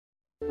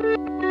Welcome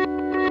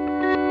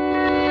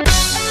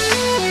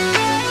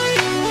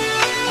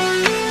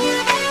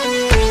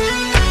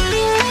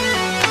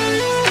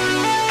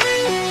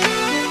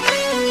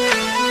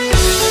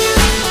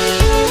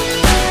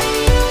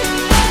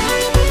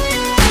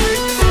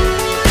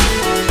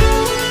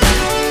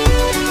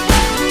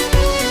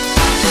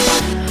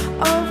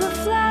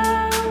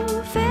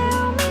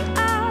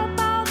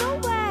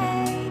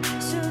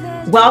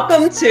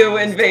to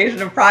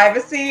Invasion of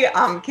Privacy.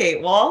 I'm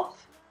Kate Wolf.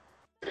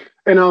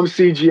 And I'm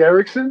C.G.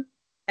 Erickson.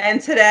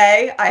 And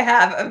today I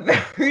have a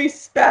very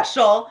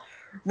special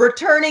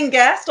returning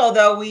guest,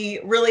 although we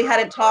really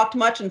hadn't talked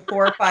much in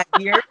 4 or 5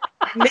 years.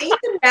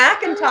 Nathan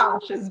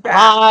McIntosh is back.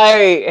 Hi.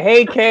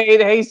 Hey, Kate.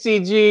 Hey,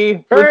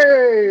 CG.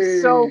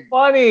 Hey! So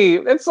funny.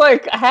 It's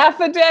like half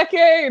a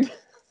decade.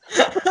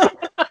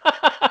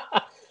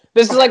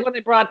 This is like when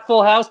they brought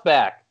Full House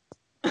back.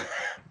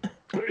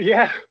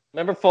 Yeah.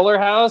 Remember Fuller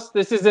House?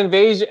 This is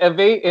Invasion-ier.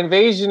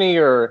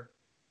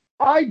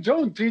 I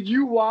don't. Did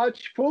you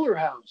watch Fuller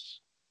House?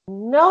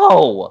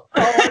 No. Oh,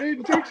 I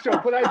didn't think so.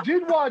 But I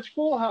did watch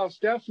Full House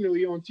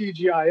definitely on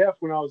TGIF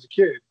when I was a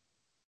kid.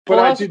 But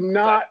I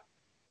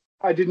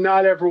did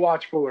not ever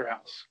watch Fuller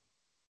House.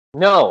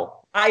 No.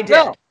 I did.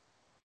 No.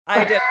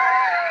 I did.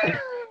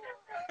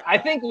 I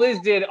think Liz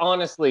did,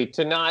 honestly,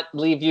 to not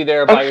leave you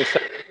there by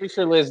yourself. I'm pretty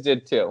sure Liz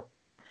did too.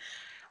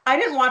 I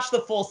didn't watch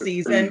the full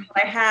season,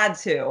 but I had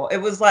to.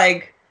 It was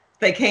like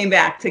they came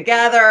back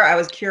together. I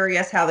was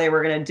curious how they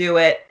were going to do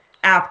it.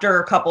 After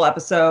a couple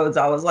episodes,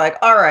 I was like,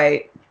 all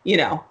right,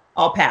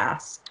 I'll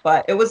pass.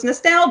 But it was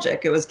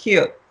nostalgic. It was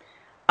cute.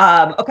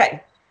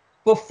 Okay.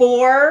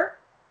 Before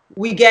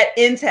we get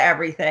into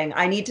everything,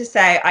 I need to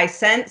say I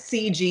sent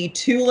CG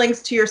 2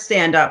 links to your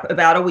stand-up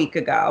about a week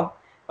ago.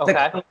 Okay.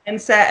 The Cohen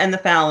set and the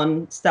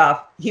Fallon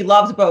stuff. He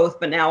loved both,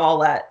 but now I'll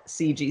let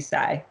CG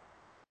say.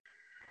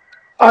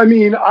 I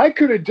mean, I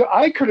could have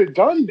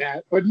done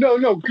that, but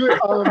no, good.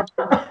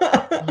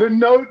 The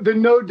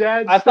no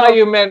dad. I thought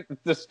you meant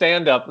the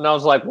stand up, and I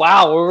was like,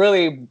 wow, we're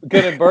really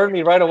gonna burn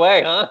me right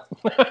away, huh?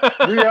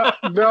 Yeah,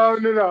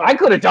 no. I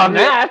could have done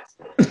that.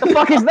 The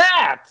fuck is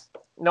that?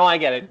 No, I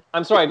get it.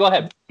 I'm sorry. Go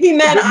ahead. He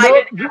meant I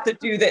didn't have to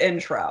do the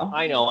intro.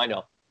 I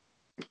know.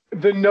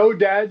 The no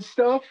dad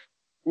stuff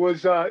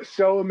was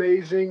so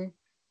amazing.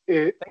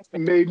 It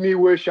made me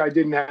wish I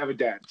didn't have a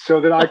dad so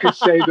that I could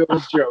say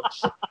those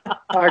jokes.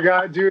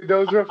 Dude,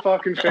 those were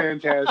fucking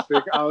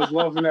fantastic. I was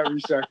loving every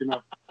second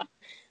of it.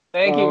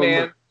 Thank you,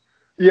 man.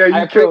 Yeah,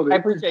 you killed it. I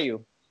appreciate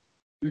you.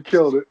 You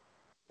killed it.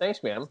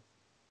 Thanks, man.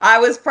 I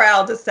was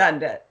proud to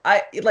send it.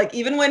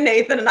 Even when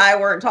Nathan and I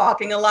weren't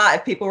talking a lot,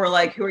 if people were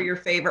like, who are your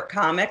favorite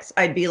comics?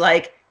 I'd be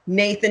like,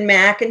 Nathan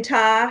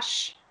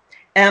McIntosh,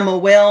 Emma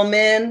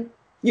Willman.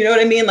 You know what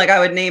I mean? Like, I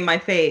would name my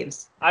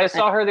faves. I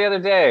saw her the other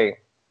day.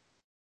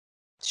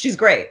 She's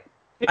great.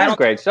 She's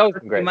great. So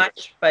great.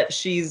 Much, but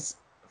she's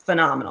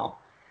phenomenal.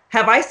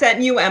 Have I sent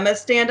you Emma's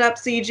stand-up,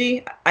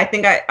 CG?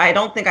 I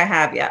don't think I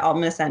have yet. I'm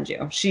gonna send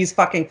you. She's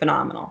fucking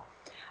phenomenal.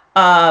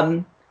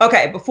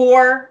 Okay,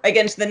 before I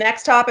get into the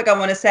next topic, I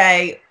want to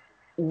say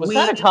was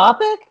that a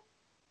topic?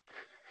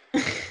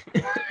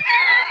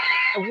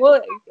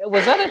 What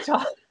was that a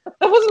topic?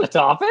 That wasn't a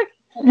topic.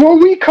 What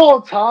we call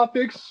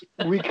topics,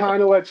 we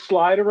kind of let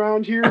slide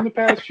around here in the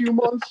past few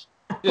months.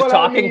 Just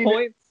talking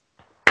points.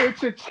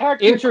 It's a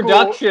technical...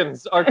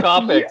 Introductions are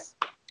topics.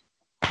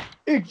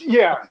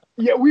 Yeah,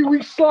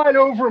 we slide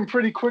over them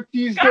pretty quick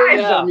these days.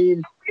 Yeah. I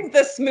mean,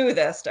 the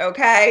smoothest.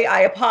 Okay,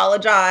 I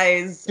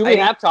apologize. Do we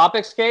have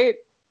topics, Kate?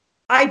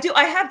 I do.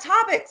 I have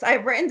topics.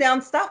 I've written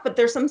down stuff, but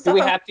there's some stuff.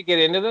 Do we have to get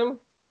into them?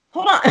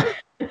 Hold on.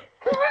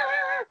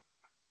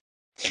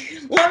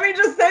 Let me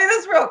just say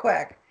this real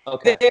quick.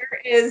 Okay.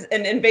 There is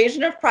an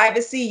Invasion of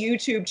Privacy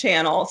YouTube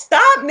channel.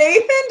 Stop,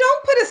 Nathan.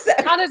 Don't put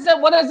a... How does that...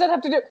 What does that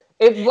have to do...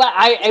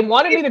 I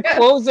wanted me to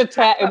close a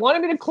tab. It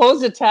wanted me to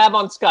close a tab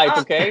on Skype,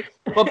 okay?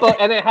 But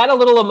and it had a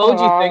little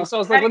emoji thing, so I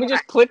was like, let me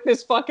just click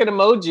this fucking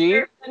emoji.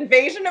 There's an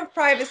Invasion of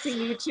Privacy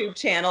YouTube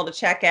channel to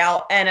check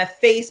out, and a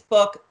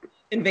Facebook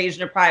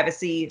Invasion of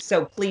Privacy.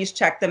 So please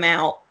check them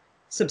out.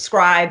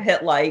 Subscribe,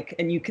 hit like,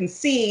 and you can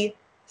see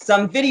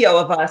some video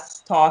of us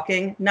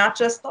talking, not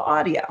just the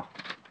audio.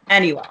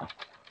 Anyway,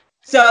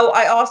 so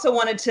I also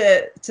wanted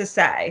to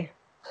say.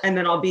 And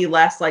then I'll be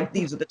less like,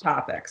 these are the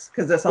topics.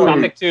 Because this all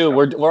topic 2.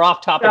 We're off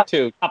topic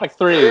 2. Topic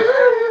 3.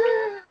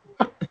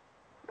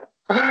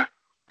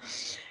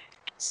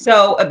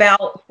 So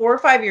about 4 or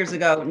 5 years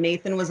ago,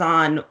 Nathan was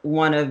on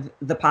one of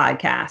the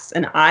podcasts.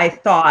 And I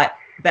thought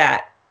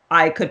that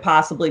I could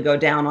possibly go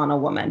down on a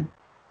woman.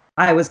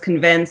 I was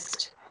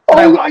convinced.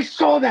 Oh, I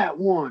saw that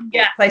one.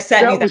 Yes, I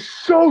sent you that. That was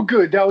so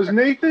good. That was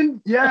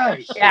Nathan?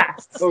 Yes.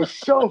 Yes. That was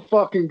so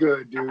fucking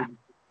good, dude.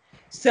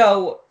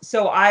 So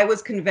I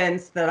was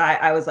convinced that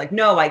I was like,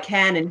 no, I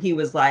can. And he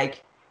was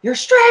like, you're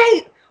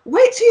straight.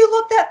 Wait till you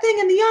look that thing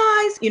in the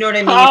eyes. You know what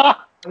I mean? I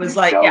was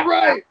like, so yeah,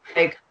 right.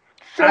 Like,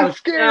 so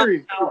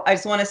scary. No, I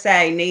just want to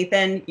say,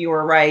 Nathan, you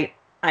were right.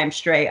 I'm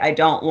straight. I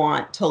don't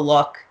want to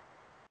look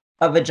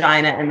a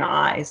vagina in the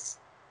eyes,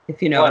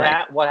 if you know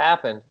what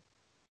happened.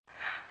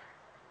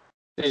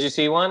 Did you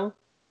see one?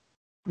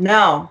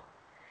 No,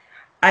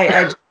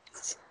 I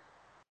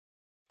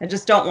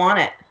just don't want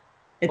it.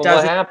 It Well,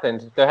 what doesn't.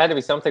 happened? There had to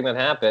be something that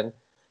happened.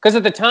 Because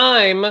at the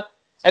time,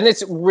 and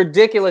it's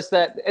ridiculous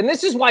and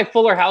this is why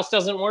Fuller House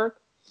doesn't work.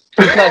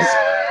 Because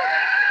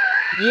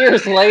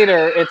years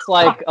later, it's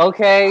like,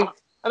 okay,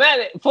 I'm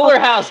at Fuller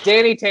House.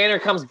 Danny Tanner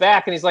comes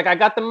back and he's like, I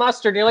got the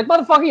mustard. And you're like,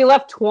 motherfucker, you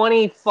left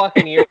 20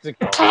 fucking years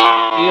ago.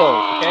 Deal,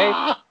 okay?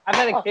 I've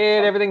had a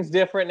kid. Everything's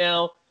different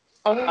now.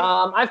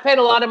 I've paid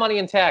a lot of money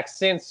in tax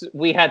since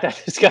we had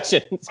that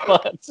discussion.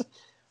 But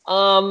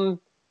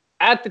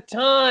at the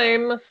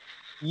time,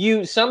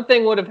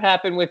 something would have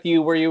happened with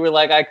you where you were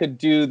like, I could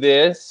do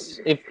this.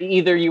 If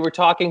either you were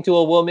talking to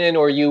a woman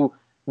or you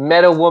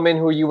met a woman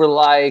who you were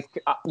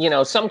like,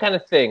 some kind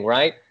of thing,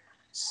 right?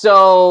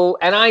 So,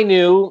 and I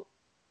knew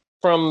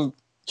from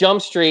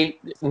Jump Street,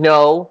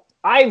 no.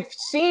 I've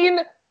seen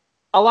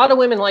a lot of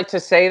women like to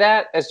say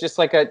that as just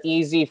like an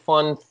easy,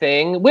 fun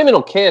thing. Women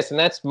will kiss, and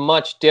that's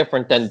much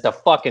different than the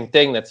fucking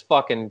thing that's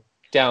fucking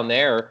down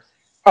there.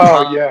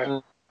 Oh,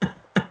 yeah.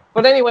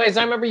 But anyways,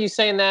 I remember you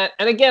saying that.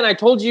 And again, I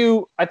think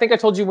I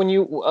told you when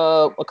you,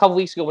 a couple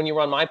weeks ago when you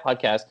were on my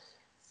podcast,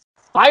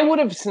 I would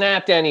have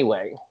snapped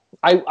anyway.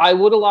 I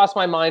would have lost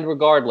my mind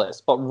regardless.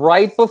 But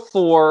right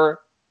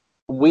before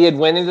we had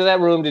went into that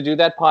room to do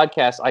that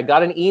podcast, I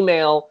got an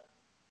email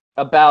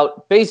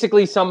about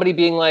basically somebody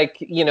being like,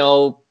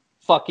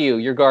 fuck you,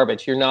 you're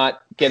garbage. You're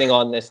not getting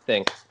on this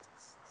thing.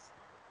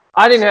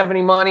 I didn't have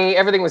any money.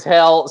 Everything was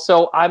hell.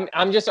 So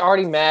I'm just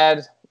already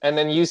mad. And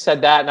then you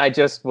said that, and I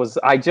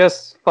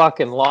just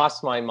fucking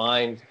lost my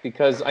mind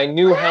because I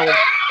knew how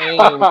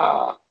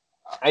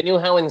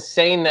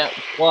insane that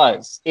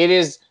was. It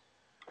is.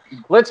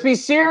 Let's be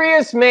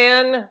serious,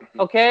 man.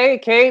 Okay,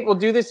 Kate, we'll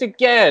do this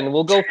again.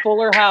 We'll go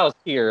Fuller House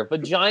here.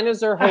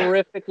 Vaginas are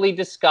horrifically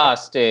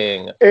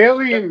disgusting.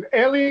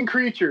 Alien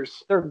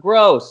creatures. They're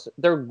gross.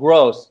 They're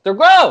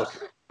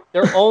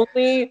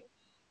only,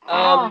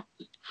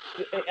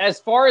 as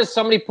far as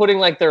somebody putting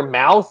like their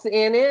mouth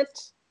in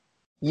it,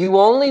 you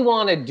only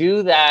want to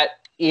do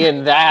that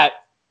in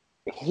that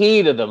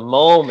heat of the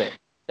moment.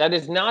 That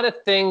is not a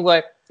thing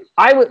like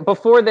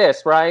before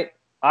this, right?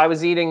 I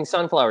was eating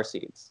sunflower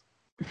seeds.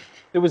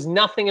 There was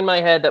nothing in my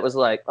head that was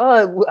like,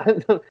 oh,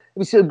 it'd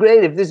be so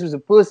great if this was a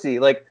pussy.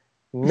 Like,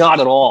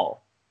 not at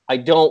all.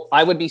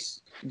 I would be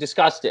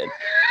disgusted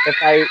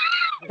if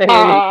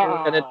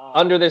and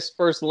under this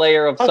first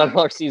layer of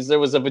sunflower seeds, there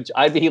was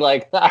I'd be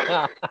like, you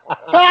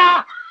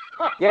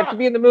have to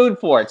be in the mood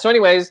for it. So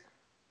anyways,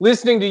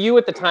 listening to you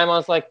at the time, I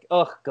was like,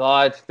 oh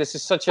God, this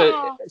is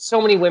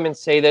so many women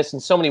say this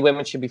and so many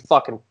women should be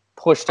fucking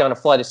pushed down a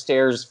flight of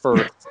stairs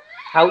for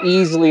how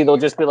easily they'll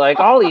just be like,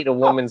 I'll eat a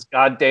woman's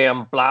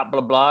goddamn blah,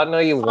 blah, blah. No,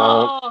 you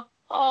won't.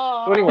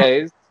 So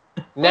anyways,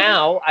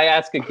 now I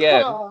ask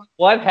again,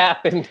 what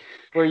happened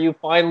where you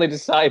finally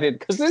decided,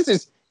 because this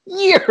is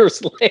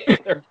years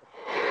later.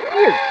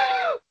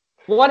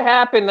 What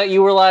happened that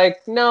you were like,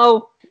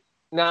 no,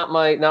 not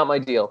my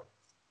deal?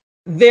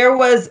 There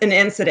was an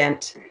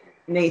incident,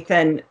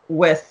 Nathan,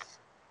 with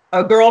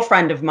a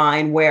girlfriend of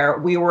mine where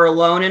we were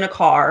alone in a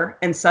car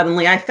and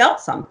suddenly I felt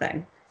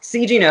something.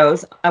 CG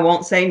knows. I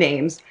won't say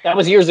names. That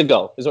was years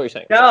ago, is what you're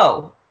saying.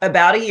 No,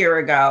 about a year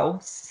ago.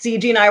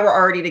 CG and I were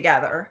already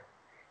together.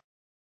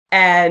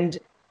 And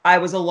I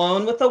was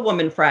alone with a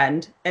woman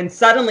friend. And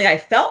suddenly I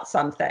felt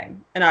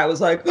something. And I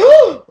was like,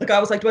 oh! Like, I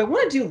was like, do I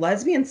want to do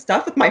lesbian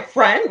stuff with my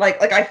friend?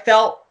 Like I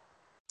felt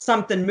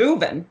something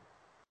moving.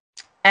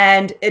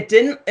 And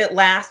it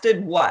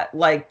lasted what,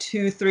 like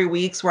 2-3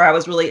 weeks where I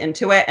was really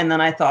into it. And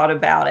then I thought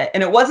about it.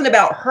 And it wasn't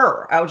about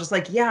her. I was just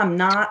like, yeah, I'm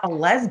not a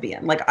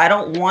lesbian. Like, I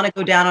don't want to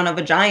go down on a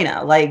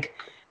vagina. Like,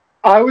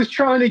 I was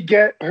trying to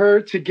get her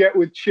to get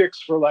with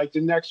chicks for like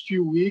the next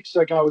few weeks.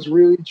 Like, I was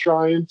really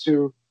trying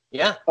to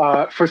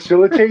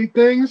facilitate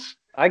things.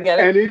 I get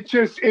it. And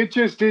it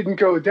just didn't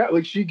go down.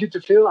 Like, she'd get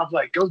to feel, I'm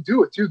like, go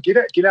do it, dude.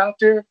 Get out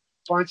there,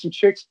 find some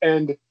chicks.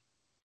 And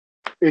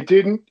it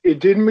didn't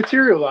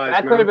materialize.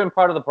 That could have been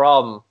part of the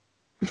problem.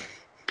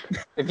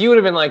 If you would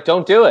have been like,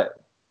 don't do it.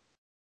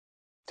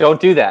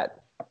 Don't do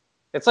that.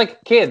 It's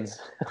like kids.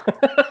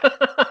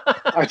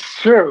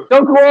 That's true.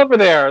 Don't go over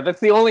there. That's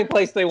the only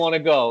place they want to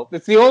go.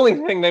 That's the only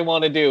thing they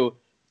want to do.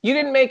 You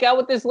didn't make out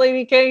with this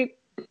lady, Kate?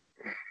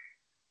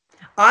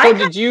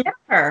 did you?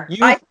 Her.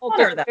 I felt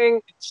her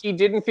thing. She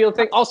didn't feel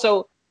thing.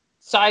 Also,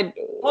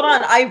 hold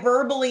on. I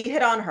verbally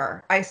hit on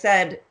her. I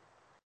said,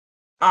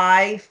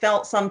 I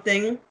felt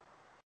something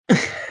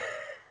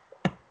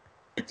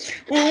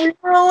when we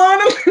were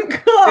alone in the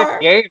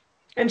car.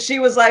 And she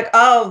was like,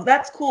 oh,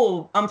 that's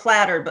cool. I'm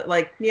flattered. But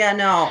like, yeah,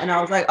 no. And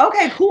I was like,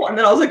 okay, cool. And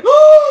then I was like,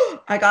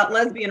 oh, I got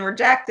lesbian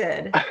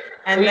rejected.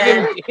 And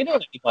then you didn't hit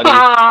on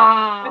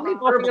anybody.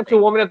 Walking up to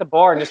a woman at the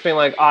bar and just being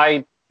like,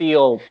 I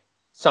feel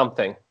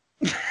something.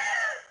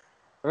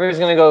 Everybody's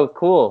going to go,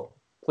 cool.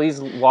 Please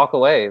walk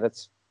away.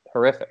 That's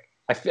horrific.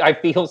 I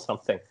feel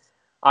something.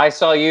 I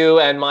saw you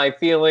and my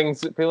feeling,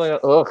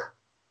 ugh.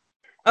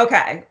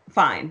 Okay,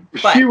 fine.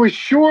 But she was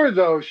sure,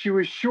 though. She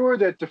was sure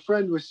that the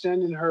friend was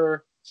sending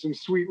her some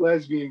sweet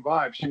lesbian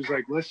vibes. She was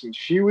like, listen,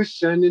 she was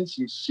sending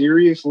some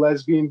serious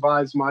lesbian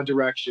vibes my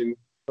direction.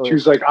 She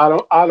was like, I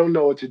don't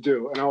know what to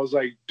do. And I was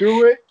like,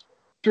 do it.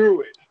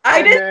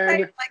 I didn't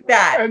say it like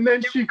that. And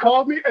then she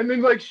called me, and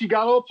then like she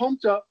got all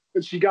pumped up,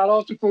 and she got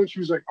off the phone. She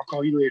was like, I'll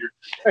call you later.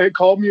 And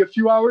called me a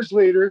few hours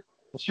later.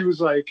 She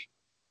was like,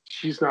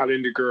 she's not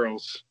into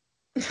girls.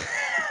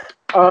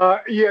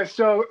 Yeah,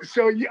 so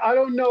I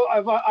don't know.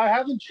 I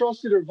haven't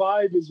trusted her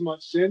vibe as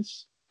much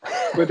since,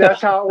 but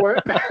that's how it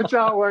went. That's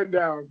how it went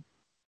down.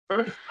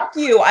 Fuck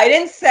you. I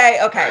didn't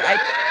say okay.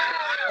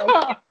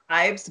 I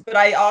vibes, but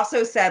I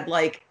also said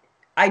like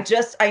I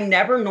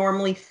never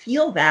normally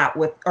feel that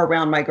with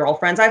around my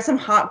girlfriends. I have some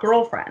hot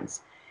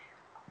girlfriends.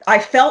 I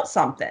felt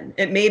something.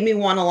 It made me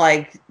want to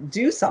like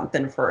do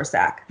something for a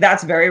sec.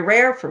 That's very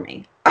rare for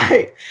me.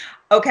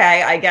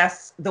 Okay, I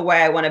guess the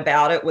way I went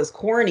about it was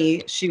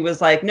corny. She was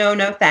like, no,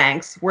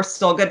 thanks. We're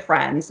still good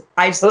friends.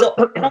 I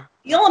don't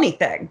feel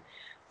anything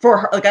for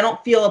her. Like, I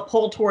don't feel a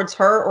pull towards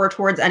her or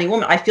towards any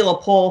woman. I feel a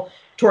pull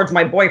towards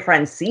my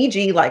boyfriend,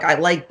 CG. Like, I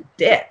like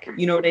dick.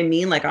 You know what I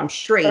mean? Like, I'm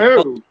straight.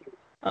 Oh,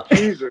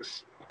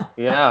 Jesus.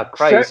 Yeah,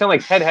 Christ. You sound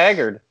like Ted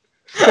Haggard.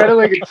 Sounded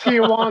like a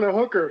Tijuana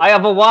hooker. I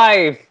have a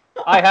wife.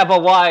 I have a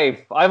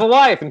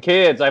wife and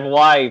kids. I have a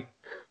wife.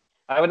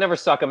 I would never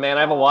suck a man.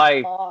 I have a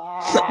wife.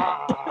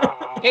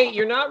 Hey,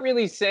 you're not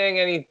really saying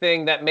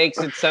anything that makes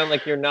it sound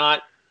like you're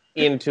not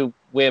into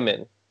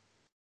women.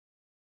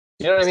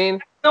 You know what I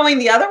mean? Going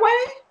the other way?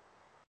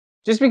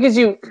 Just because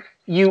you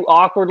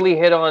awkwardly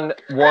hit on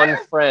one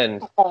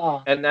friend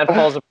and that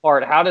falls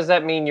apart, how does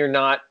that mean you're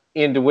not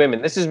into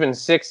women? This has been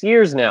 6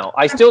 years now.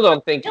 I still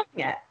don't think...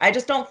 I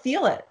just don't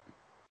feel it.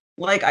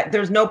 Like,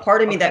 there's no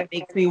part of me that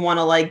makes me want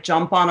to, like,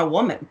 jump on a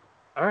woman.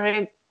 All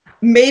right.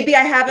 Maybe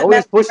I haven't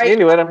always pushing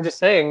into it. I'm just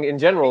saying, in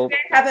general.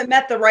 Maybe I haven't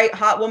met the right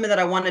hot woman that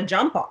I want to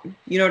jump on.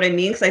 You know what I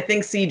mean? Because I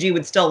think CG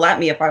would still let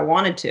me if I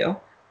wanted to.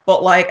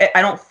 But, like,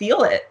 I don't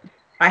feel it.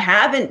 I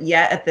haven't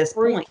yet at this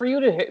point. For you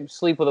to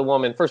sleep with a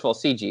woman, first of all,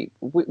 CG,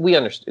 we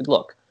understand.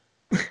 Look,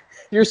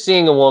 you're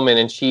seeing a woman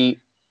and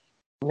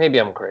maybe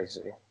I'm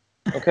crazy.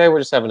 Okay, we're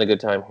just having a good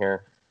time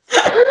here.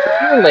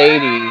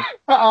 If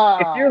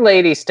your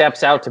lady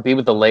steps out to be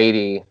with the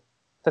lady,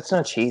 that's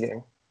not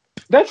cheating.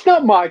 That's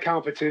not my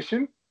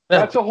competition.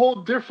 That's a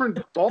whole different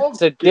ball.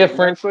 It's a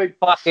different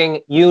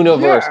fucking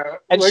universe. Yeah,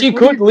 and she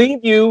could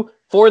leave you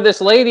for this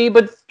lady,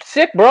 but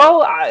sick,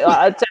 bro.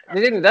 That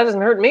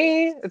doesn't hurt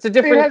me. It's a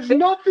different. It has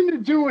nothing to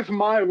do with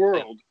my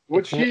world.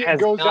 What she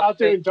goes out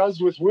there and does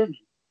with women.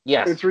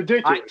 Yes, it's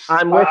ridiculous.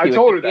 I'm with you. I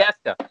told her that.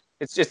 Fiesta.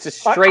 It's just a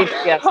straight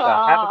fiesta.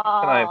 Have a good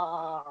time.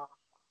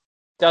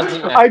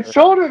 Doesn't matter. I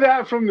told her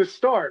that from the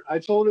start.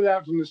 Like,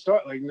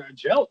 not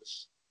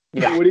jealous.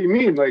 Yeah. What do you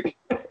mean? Like,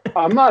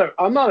 I'm not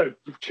a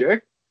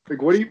chick. Like,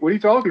 what are you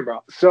talking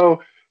about?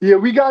 So yeah,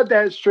 we got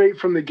that straight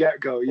from the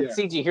get-go. Yeah.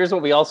 CG, here's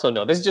what we also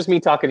know. This is just me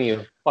talking to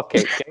you.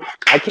 Okay.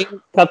 I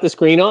can't cut the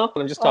screen off.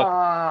 I'm just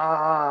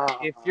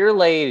talking. If your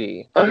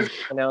lady is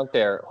out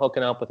there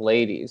hooking up with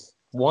ladies,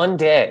 one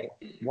day,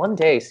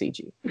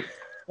 CG,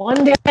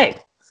 one day,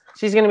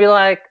 she's gonna be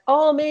like,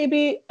 oh,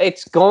 maybe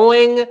it's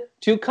going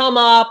to come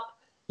up.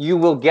 You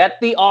will get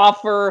the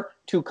offer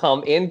to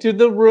come into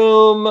the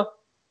room.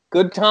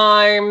 Good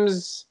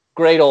times,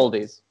 great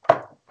oldies.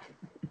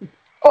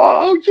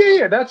 Oh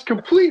yeah, that's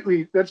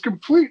completely. That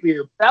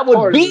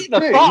would be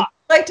the thought.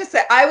 I'd like to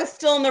say I was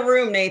still in the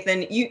room,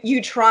 Nathan.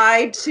 You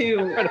tried to.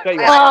 Can't cut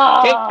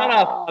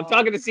off. I'm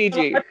talking to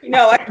CG.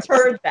 No, I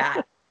heard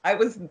that. I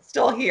was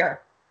still here.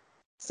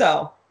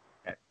 So.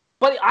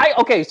 But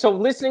so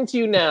listening to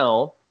you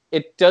now,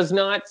 it does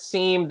not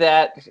seem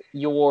that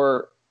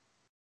you're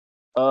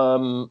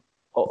over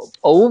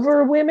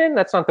women.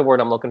 That's not the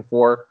word I'm looking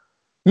for.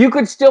 You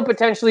could still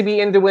potentially be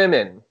into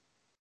women,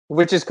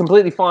 which is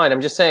completely fine.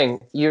 I'm just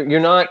saying you're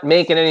not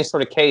making any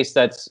sort of case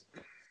that's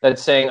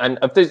saying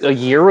a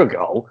year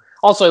ago.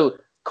 Also,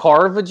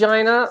 car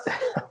vagina,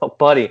 oh,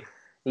 buddy,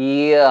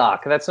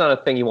 yuck. That's not a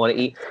thing you want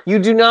to eat. You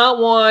do not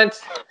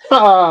want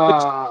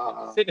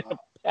to sit in a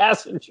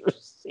passenger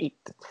seat.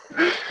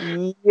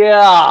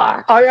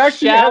 Yeah, I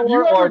actually shower have you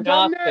or ever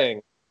done nothing.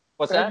 That?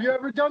 What's have that? you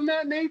ever done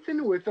that,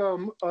 Nathan, with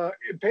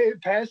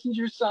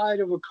passenger side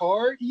of a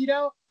car eat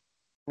out?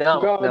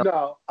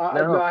 No,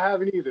 I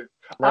haven't either.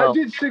 No. I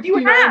did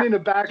 69 in a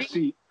back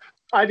seat.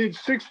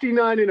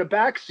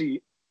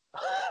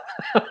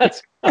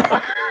 That's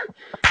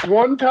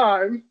one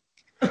time.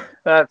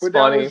 That's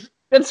funny.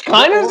 It's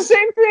kind of the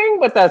same thing,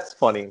 but that's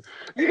funny.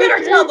 You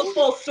better tell the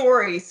full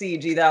story,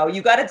 CG, though.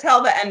 You got to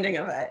tell the ending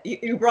of it.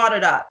 You brought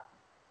it up.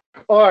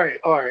 All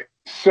right.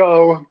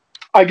 So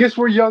I guess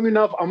we're young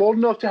enough. I'm old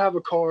enough to have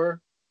a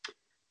car,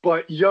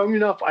 but young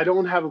enough I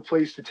don't have a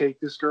place to take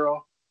this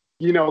girl.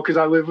 You know, because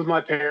I live with my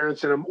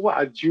parents and I'm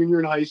a junior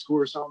in high school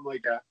or something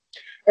like that.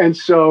 And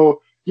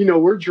so, you know,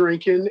 we're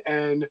drinking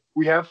and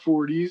we have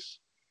 40s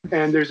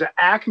and there's an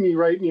Acme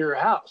right near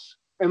our house.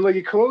 And like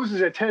it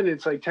closes at 10 and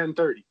it's like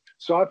 10:30.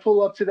 So I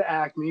pull up to the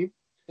Acme.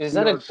 Is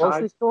that a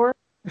grocery store?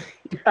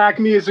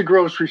 Acme is a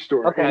grocery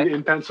store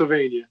in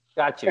Pennsylvania.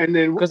 Got you. And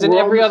then because in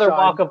every other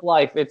walk of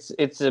life, it's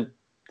a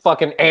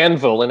fucking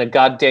anvil in a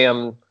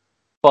goddamn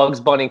Bugs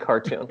Bunny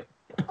cartoon.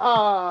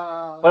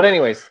 But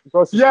anyways,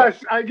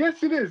 yes, I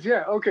guess it is.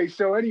 Yeah. Okay.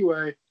 So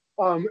anyway,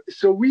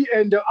 so we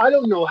end up. I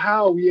don't know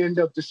how we end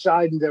up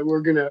deciding that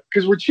we're gonna,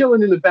 because we're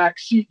chilling in the back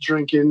seat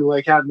drinking,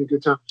 like having a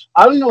good time.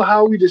 I don't know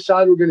how we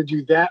decide we're gonna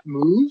do that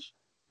move.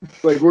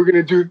 Like we're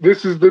gonna do.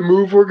 This is the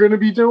move we're gonna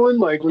be doing.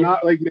 Like we're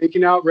not like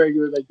making out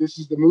regular. Like this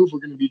is the move we're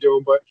gonna be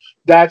doing. But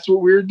that's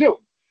what we were doing.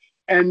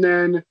 And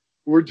then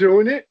we're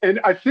doing it, and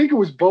I think it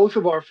was both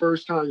of our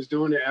first times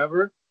doing it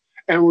ever.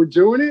 And we're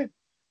doing it,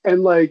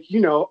 and like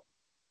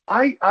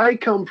I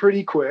come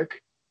pretty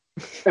quick,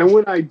 and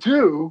when I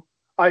do,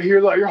 I hear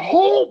like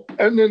 "Hope,"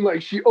 and then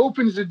like she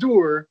opens the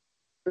door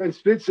and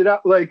spits it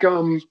out. Like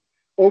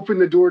open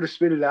the door to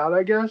spit it out,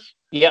 I guess.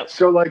 Yep.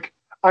 So like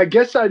I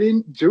guess I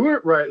didn't do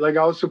it right. Like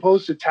I was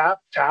supposed to tap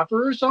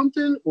her or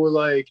something, or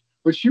like,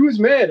 but she was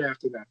mad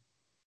after that.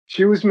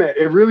 She was mad.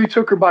 It really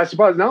took her by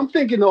surprise. And I'm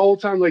thinking the whole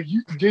time, like,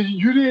 you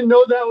didn't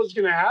know that was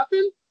gonna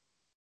happen?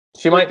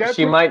 She might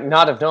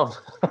not have known.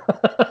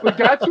 Like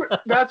that's what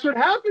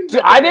happened. Dude,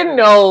 I didn't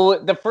know.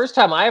 The first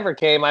time I ever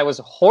came, I was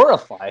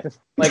horrified,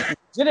 like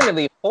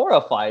legitimately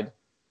horrified.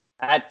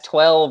 At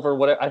 12 or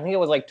whatever, I think it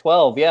was like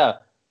 12. Yeah,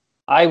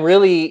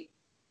 it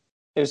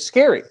was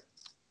scary.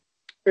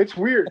 It's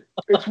weird.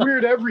 It's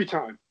weird every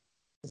time.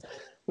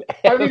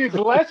 I mean,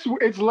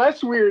 it's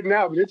less weird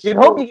now, but it's. You'd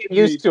hope you get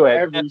used to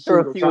it after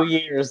a few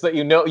years that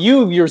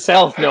you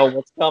yourself know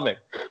what's coming.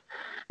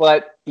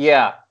 But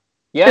yeah.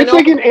 It's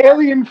like an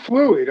alien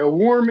fluid, a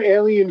warm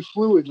alien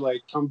fluid,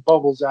 like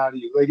bubbles out of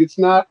you. Like it's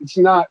not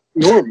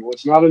normal.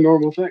 It's not a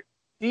normal thing.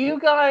 Do you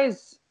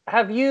guys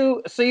I'm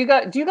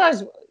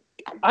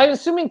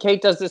assuming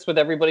Kate does this with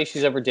everybody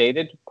she's ever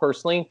dated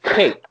personally.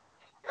 Kate,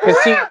 because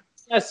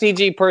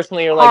CG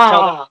personally are like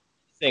tell them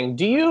thing.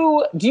 Do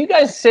you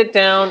guys sit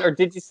down, or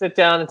did you sit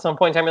down at some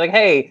point in time? You're like,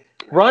 hey,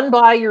 run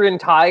by your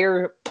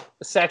entire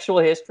sexual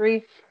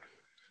history.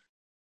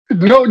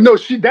 No,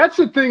 that's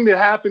the thing that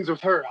happens with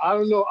her. I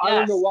don't know. Yes. I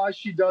don't know why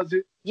she does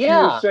it.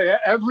 Yeah. She will say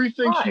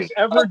everything she's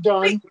ever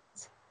done.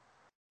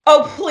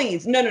 Oh,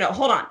 please. No.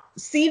 Hold on.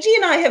 CG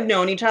and I have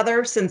known each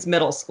other since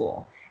middle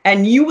school.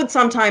 And you would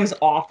sometimes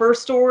offer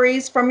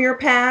stories from your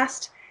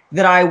past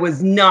that I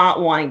was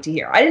not wanting to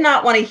hear. I did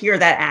not want to hear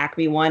that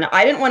Acme one.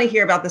 I didn't want to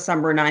hear about the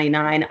Summer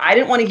 99. I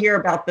didn't want to hear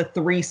about the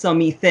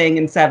threesome-y thing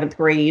in 7th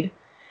grade.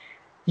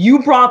 You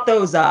brought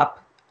those up.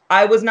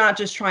 I was not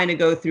just trying to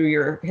go through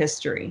your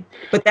history,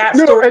 but that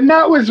story, and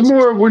that was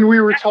more when we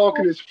were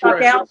talking as friends.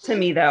 Stuck out to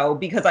me though,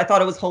 because I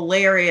thought it was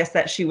hilarious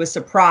that she was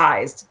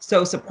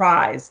so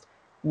surprised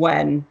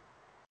when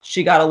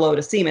she got a load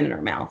of semen in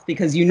her mouth,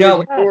 because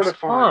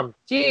Mom,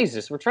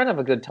 Jesus, we're trying to have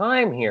a good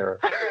time here.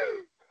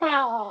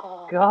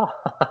 God.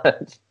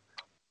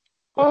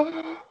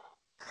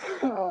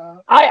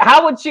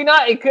 How would she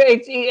not?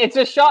 It's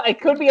a shock.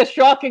 It could be a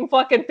shocking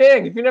fucking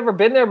thing if you've never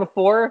been there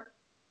before.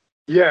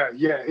 Yeah,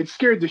 it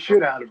scared the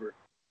shit out of her.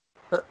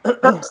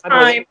 First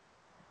time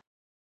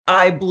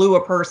I blew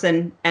a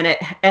person and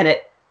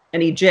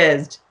he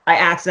jizzed, I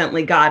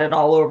accidentally got it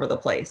all over the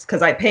place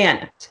because I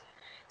panicked.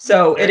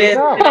 So it is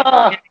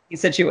a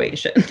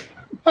situation.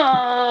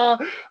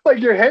 Like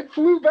your head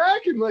flew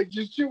back and like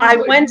just. I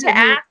went to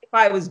ask if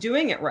I was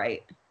doing it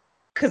right,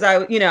 because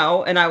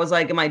and I was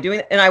like, "Am I doing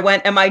it?" And I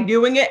went, "Am I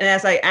doing it?" And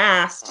as I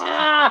asked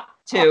so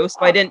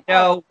I didn't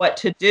know what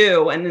to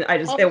do, and I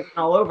just went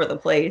all over the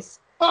place.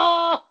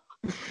 Horrible.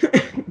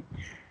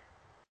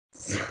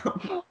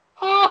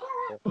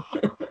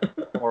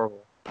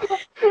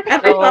 And I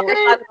got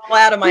it all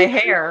out of my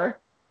hair.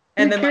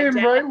 And then came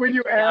right when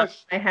you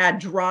asked. I had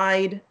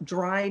dried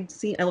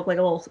seed. I look like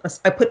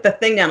I put the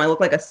thing down. I look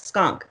like a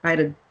skunk. I had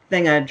a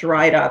thing I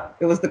dried up.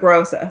 It was the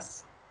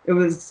grossest.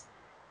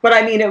 But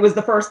I mean, it was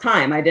the first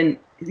time.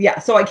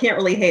 So I can't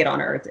really hate on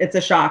her. It's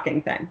a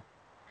shocking thing.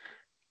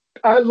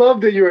 I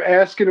love that you were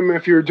asking him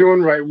if you were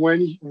doing right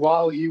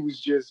while he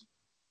was just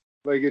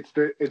like, it's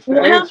the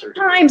answer.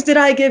 How many times did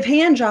I give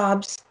hand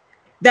jobs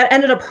that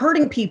ended up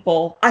hurting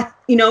people?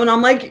 And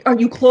I'm like, are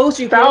you close?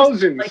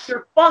 Thousands. Like,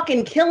 you're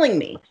fucking killing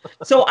me.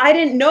 So I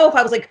didn't know if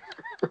I was like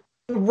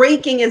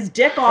raking his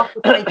dick off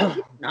with my teeth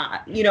or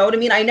not. You know what I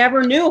mean? I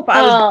never knew if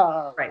I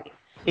was right.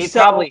 He'd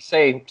probably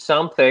say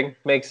something,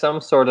 make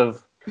some sort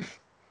of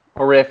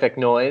horrific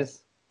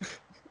noise.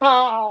 You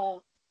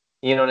know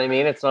what I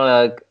mean? It's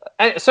not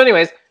so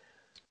anyways,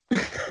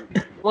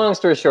 long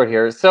story short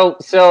here.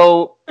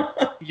 So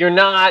you're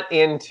not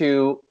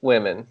into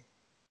women.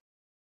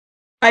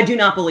 I do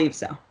not believe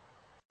so.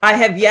 I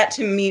have yet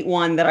to meet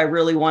one that I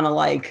really want to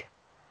like.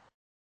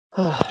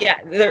 Yeah,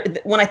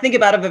 when I think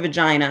about a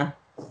vagina,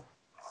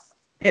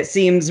 it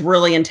seems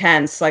really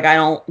intense. Like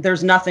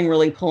there's nothing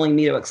really pulling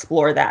me to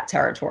explore that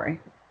territory.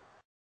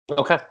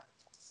 Okay.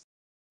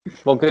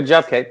 Well, good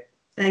job, Kate.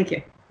 Thank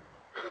you.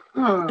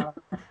 You're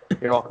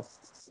welcome.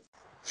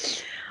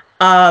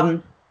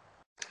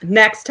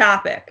 Next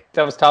topic.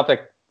 That was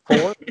topic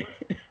 4?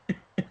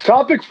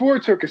 Topic 4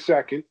 took a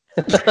second.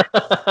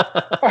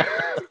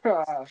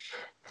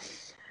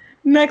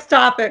 Next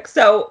topic.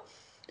 So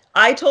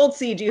I told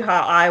CG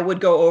how I would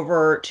go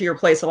over to your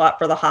place a lot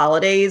for the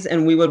holidays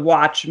and we would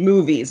watch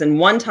movies.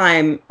 And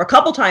a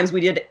couple times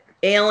we did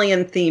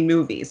alien themed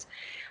movies.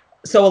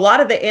 So a lot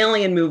of the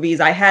alien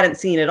movies I hadn't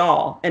seen at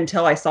all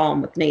until I saw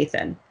them with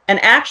Nathan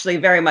and actually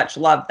very much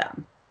loved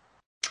them.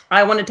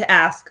 I wanted to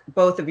ask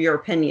both of your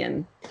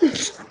opinion.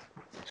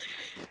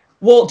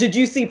 Well, did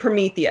you see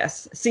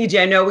Prometheus?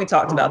 CJ, I know we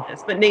talked about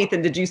this, but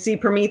Nathan, did you see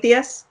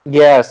Prometheus?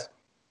 Yes.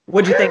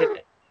 What'd you think of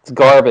it? It's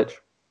garbage.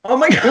 Oh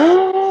my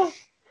God.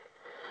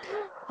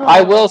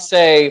 I will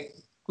say,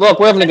 look,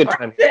 we're having a good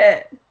time.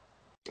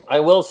 I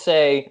will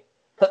say,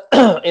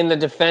 in the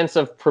defense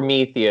of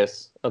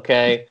Prometheus,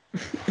 okay,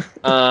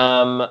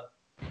 I'd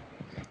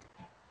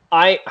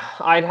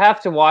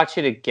have to watch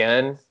it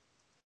again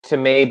to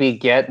maybe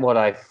get what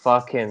I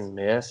fucking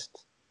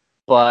missed.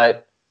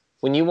 But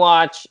when you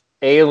watch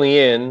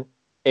Aliens,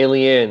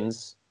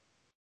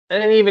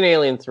 and then even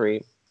Alien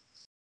 3,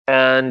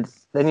 and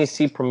then you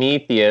see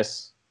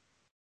Prometheus,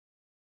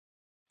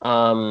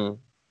 no.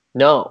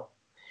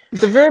 At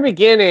the very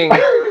beginning,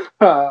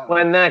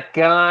 when that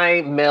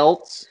guy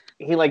melts,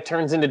 he like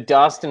turns into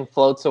dust and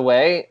floats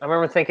away. I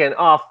remember thinking,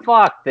 oh,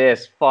 fuck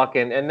this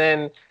fucking, and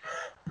then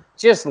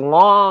just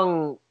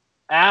long,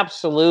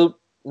 absolute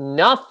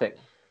nothing.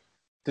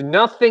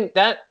 Nothing,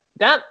 that,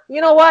 you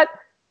know what?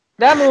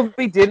 That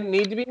movie didn't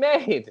need to be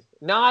made.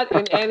 Not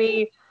in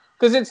any,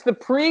 because it's the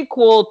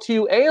prequel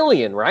to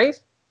Alien, right?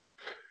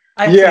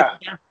 Yeah.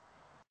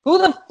 Who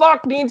the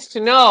fuck needs to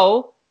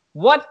know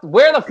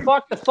where the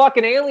fuck the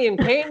fucking alien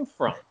came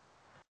from?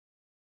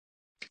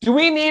 Do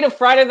we need a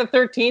Friday the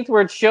 13th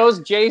where it shows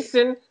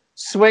Jason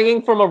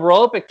swinging from a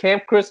rope at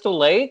Camp Crystal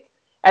Lake?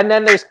 And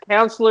then there's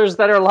counselors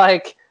that are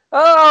like,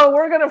 oh,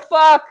 we're going to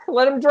fuck,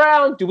 let him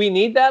drown. Do we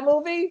need that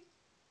movie?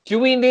 Do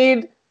we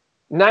need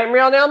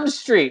Nightmare on Elm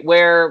Street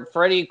where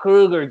Freddy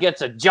Krueger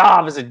gets a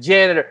job as a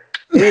janitor?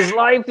 His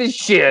life is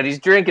shit. He's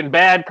drinking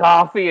bad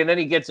coffee and then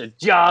he gets a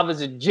job as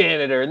a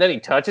janitor and then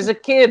he touches a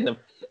kid and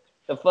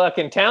the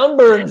fucking town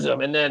burns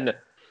him and then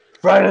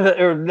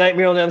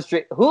Nightmare on Elm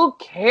Street. Who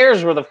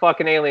cares where the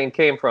fucking alien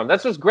came from?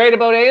 That's what's great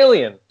about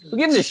Alien. Who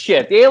gives a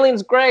shit? The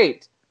alien's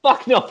great.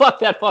 Fuck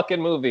that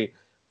fucking movie.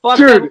 Fuck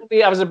that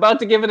movie. I was about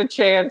to give it a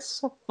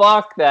chance.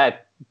 Fuck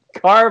that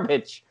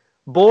garbage,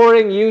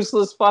 boring,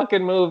 useless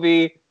fucking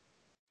movie.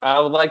 I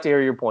would like to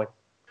hear your point.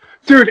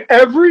 Dude,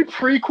 every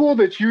prequel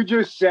that you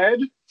just said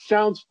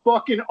sounds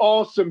fucking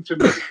awesome to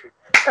me.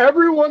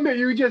 Everyone that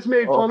you just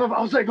made fun of, I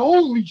was like,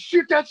 holy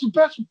shit, that's the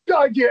best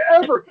idea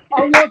ever.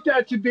 I want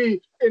that to be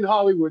in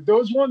Hollywood.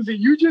 Those ones that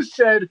you just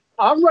said,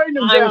 I'm writing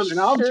them down and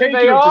I'm taking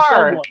them to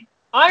someone.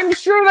 I'm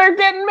sure they're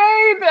getting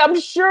made. I'm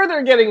sure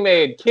they're getting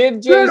made.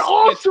 Kid just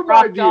awesome gets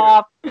dropped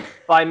off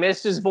by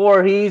Mrs.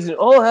 Voorhees. And,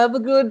 have a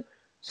good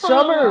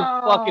summer,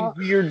 fucking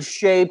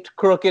weird-shaped,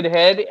 crooked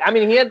head. I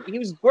mean, he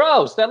was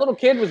gross. That little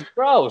kid was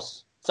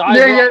gross. So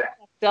I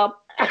fucked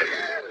up.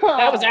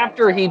 That was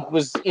after he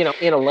was,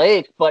 in a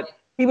lake, but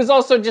he was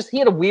also he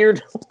had a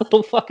weird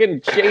little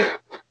fucking shaped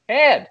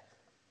head.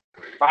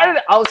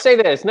 I'll say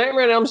this,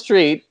 Nightmare on Elm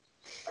Street,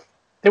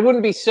 it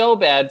wouldn't be so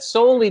bad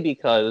solely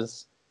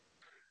because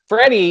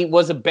Freddy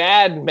was a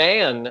bad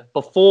man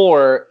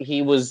before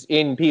he was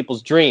in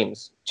people's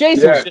dreams.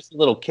 Jason's just a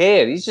little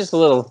kid. He's just a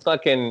little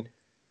fucking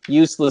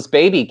useless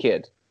baby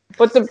kid.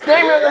 But the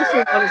Nightmare on Elm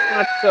Street one is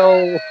not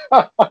so...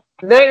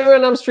 Nightmare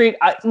on Elm Street,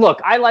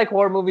 I like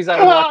horror movies. I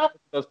would watch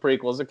those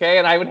prequels, okay?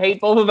 And I would hate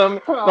both of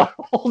them the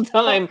whole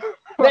time.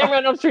 Nightmare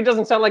on Elm Street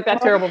doesn't sound like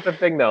that terrible of a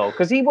thing, though.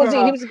 Because he was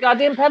a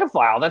goddamn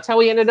pedophile. That's how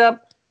he ended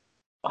up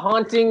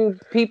haunting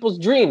people's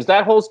dreams.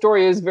 That whole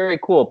story is very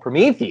cool.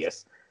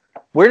 Prometheus.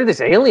 Where did this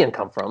alien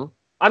come from?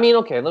 I mean,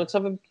 okay, let's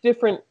have a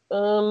different...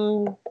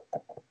 I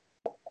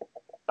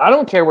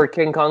don't care where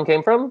King Kong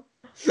came from.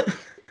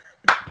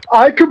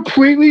 I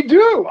completely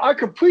do. I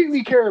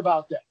completely care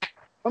about that.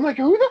 I'm like,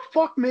 who the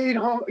fuck made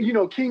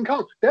King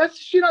Kong? That's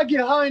the shit I get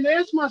high and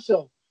ask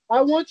myself.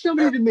 I want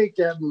somebody to make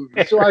that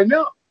movie, so I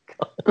know.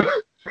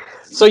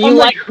 So you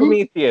like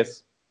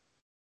Prometheus?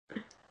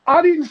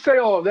 I didn't say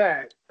all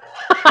that.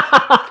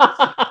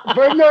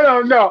 But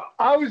no.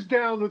 I was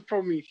down with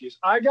Prometheus.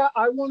 I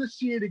want to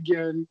see it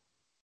again.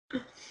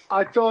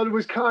 I thought it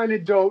was kind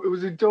of dope. It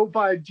was a dope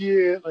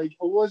idea. Like, it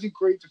wasn't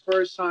great the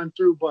first time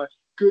through, but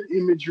good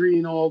imagery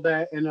and all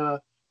that. And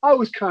I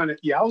was kind of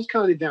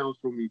down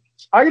for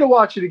Prometheus. I gotta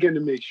watch it again to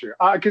make sure.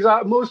 Because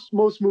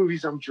most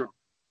movies I'm drunk,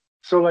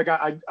 so like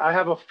I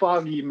have a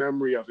foggy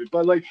memory of it.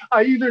 But like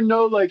I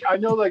know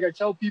I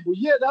tell people,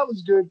 yeah, that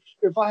was good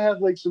if I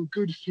have like some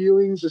good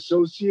feelings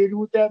associated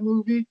with that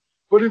movie.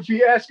 But if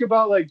you ask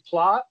about like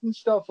plot and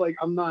stuff, like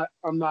I'm not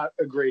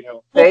a great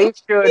help. They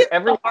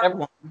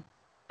should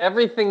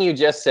everything you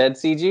just said,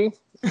 CG.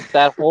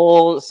 That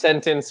whole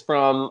sentence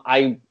from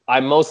I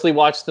mostly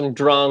watch them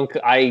drunk.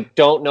 I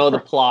don't know the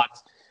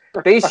plot.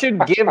 They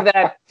should give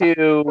that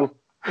to,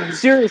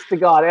 serious to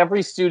God,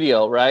 every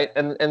studio, right?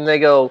 And they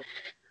go,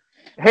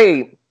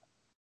 hey,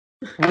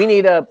 we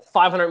need a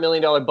 $500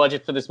 million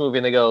budget for this movie.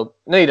 And they go,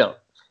 no, you don't.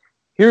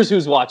 Here's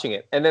who's watching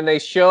it. And then they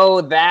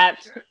show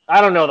that, I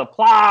don't know the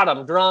plot,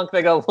 I'm drunk.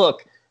 They go,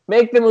 look,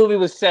 Make the movie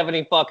with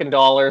 $70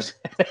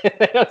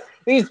 fucking.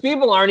 These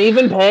people aren't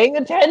even paying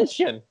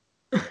attention.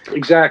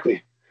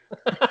 Exactly.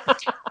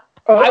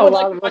 I would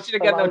like to watch it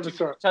again, though, to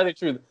tell you the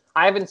truth.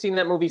 I haven't seen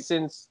that movie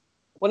since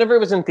whenever it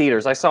was in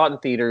theaters. I saw it in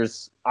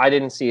theaters. I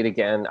didn't see it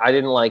again. I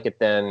didn't like it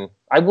then.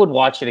 I would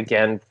watch it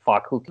again.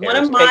 Fuck, who cares? One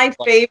of my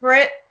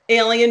favorite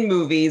alien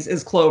movies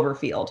is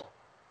Cloverfield.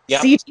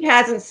 Yep. CG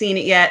hasn't seen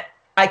it yet.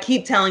 I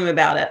keep telling him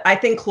about it. I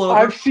think Cloverfield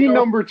I've seen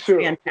number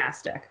 2.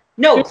 Fantastic.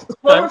 No,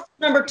 Cloverfield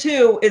number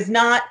 2 is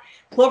not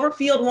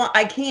Cloverfield 1.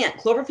 I can't.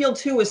 Cloverfield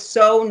 2 is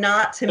so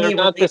not to me. They're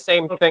not the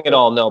same thing at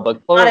all. No,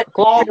 but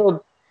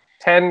Cloverfield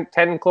 10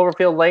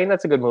 Cloverfield Lane.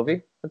 That's a good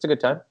movie. That's a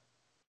good time.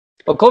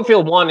 But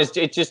Cloverfield 1 is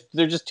they're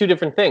just two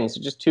different things.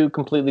 They're just two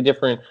completely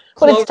different.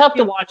 But it's tough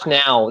to watch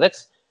now.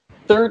 That's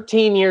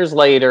 13 years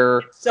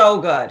later. So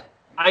good.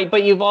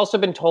 But you've also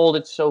been told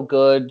it's so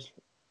good.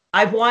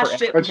 I've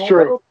watched it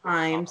multiple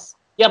times.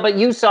 Yeah, but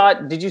you saw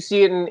it. Did you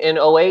see it in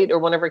 08 or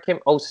whenever it came?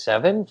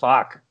 07?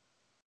 Fuck.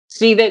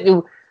 See,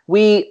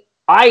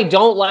 I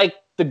don't like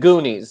The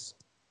Goonies.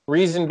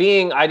 Reason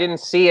being, I didn't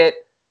see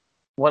it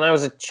when I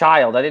was a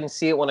child. I didn't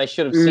see it when I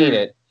should have seen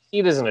it. See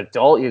it as an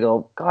adult, you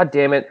go, God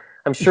damn it.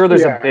 I'm sure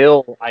there's a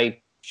bill I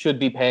should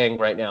be paying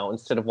right now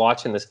instead of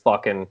watching this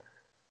fucking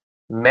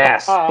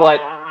mess. But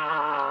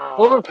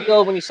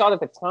Cloverfield, when you saw it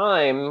at the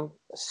time,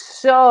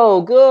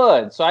 so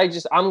good. So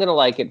I'm gonna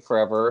like it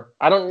forever.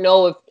 I don't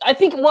know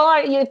if you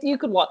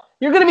could watch.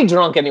 You're gonna be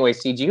drunk anyway,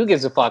 CG. Who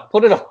gives a fuck?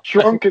 Put it on.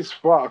 Drunk as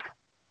fuck.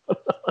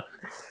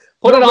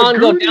 Put it on.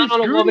 Go down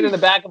on a woman in the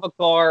back of a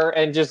car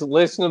and just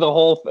listen to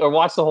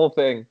watch the whole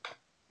thing.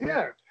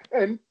 Yeah,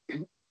 and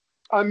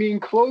I mean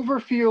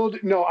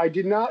Cloverfield. No, I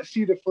did not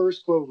see the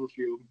first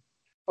Cloverfield.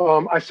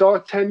 I saw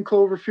 10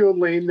 Cloverfield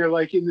Lane. They're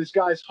like in this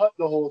guy's hut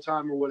the whole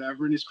time or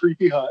whatever, in his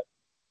creepy hut,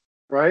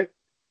 right?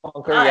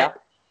 Bunker, yeah.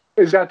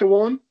 Is that the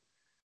one?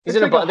 They're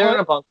in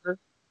a bunker.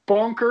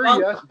 Bunker,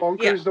 yes.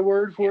 Bunker is the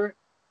word for it.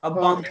 A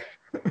bunker.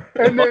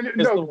 And then,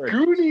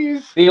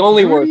 Goonies. The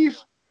only word.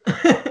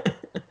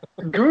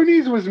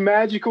 Goonies was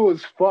magical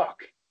as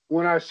fuck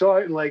when I saw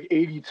it in like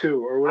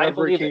 82 or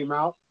whenever it came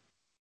out.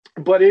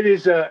 But it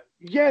is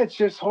it's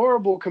just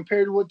horrible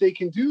compared to what they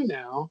can do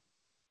now.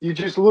 You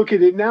just look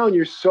at it now and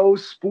you're so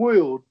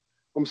spoiled.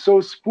 I'm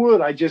so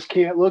spoiled I just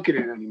can't look at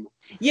it anymore.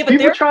 Yeah, but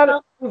there are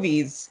some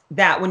movies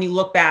that when you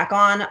look back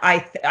on, I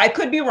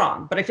could be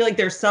wrong, but I feel like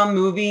there's some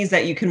movies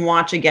that you can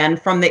watch again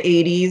from the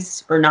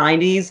 80s or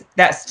 90s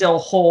that still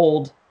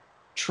hold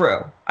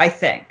true, I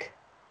think.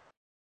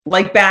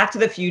 Like Back to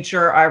the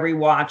Future, I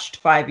rewatched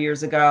 5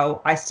 years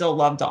ago. I still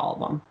loved all of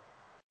them.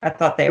 I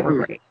thought they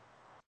were great.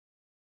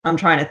 I'm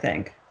trying to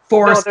think.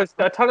 There's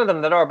a ton of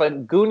them that are,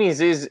 but Goonies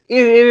is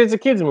a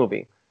kid's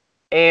movie.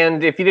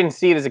 And if you didn't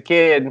see it as a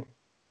kid,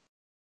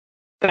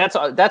 that's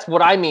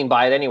what I mean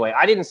by it anyway.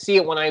 I didn't see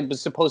it when I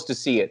was supposed to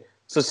see it.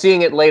 So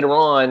seeing it later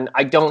on,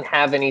 I don't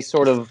have any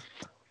sort of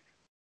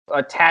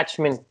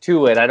attachment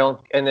to it. I don't.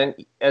 And then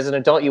as an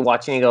adult, you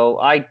watch and you go,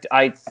 I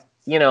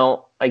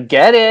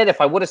get it. If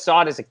I would have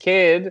saw it as a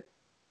kid,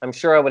 I'm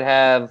sure I would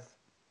have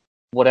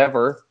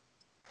whatever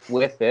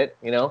with it,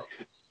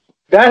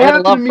 That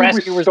happened to love me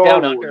Rescuers with Star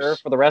Down Wars. Under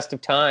for the rest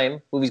of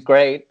time. Movie's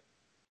great.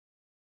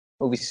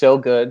 Movie's so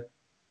good.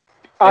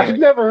 I've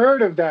never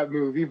heard of that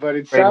movie, but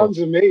it sounds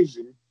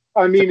amazing.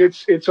 I mean,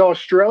 it's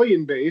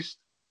Australian based,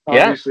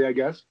 obviously, I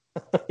guess.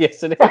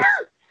 Yes, it is.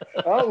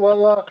 Oh,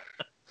 well,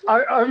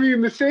 I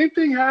mean, the same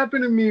thing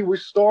happened to me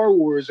with Star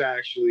Wars,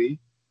 actually,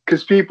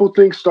 because people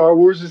think Star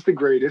Wars is the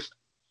greatest.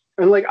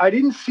 And, I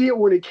didn't see it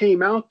when it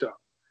came out, though.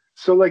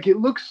 So, it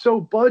looks so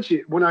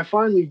budget. When I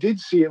finally did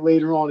see it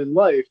later on in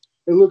life,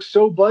 it looks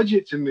so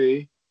budget to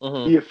me,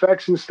 the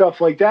effects and stuff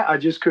like that, I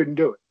just couldn't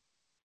do it.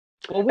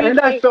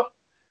 Well,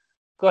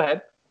 Go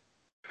ahead.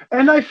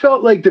 And I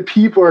felt like the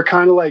people are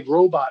kind of like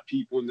robot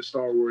people in the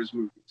Star Wars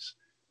movies.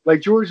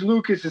 Like George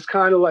Lucas is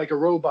kind of like a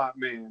robot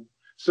man.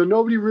 So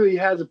nobody really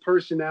has a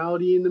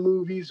personality in the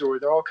movies, or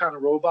they're all kind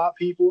of robot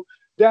people.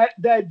 That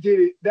did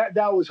it.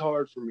 That was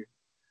hard for me.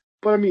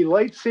 But I mean,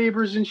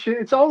 lightsabers and shit,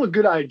 it's all a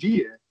good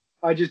idea.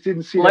 I just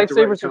didn't see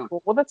lightsabers are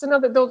cool. Well, that's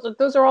another.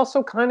 Those are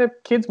also kind of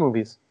kids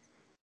movies.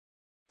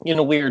 In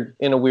a weird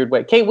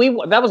way. Kate,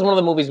 that was one of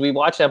the movies we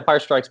watched, Empire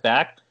Strikes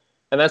Back.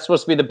 And that's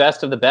supposed to be the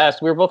best of the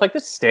best. We were both like,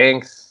 this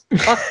stinks.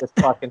 Fuck this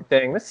fucking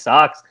thing. This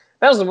sucks.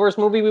 That was the worst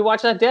movie we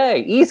watched that day.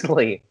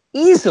 Easily.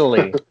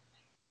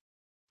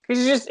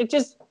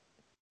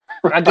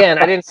 Again,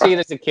 I didn't see it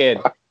as a kid.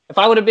 If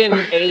I would have been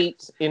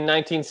 8 in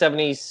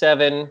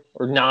 1977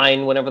 or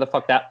 9, whenever the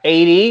fuck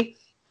 80,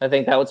 I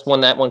think that was when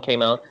that one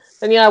came out.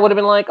 Then I would have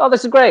been like, oh,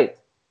 this is great.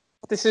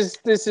 This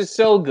is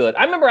so good.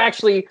 I remember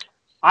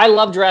I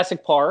love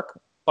Jurassic Park,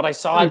 but I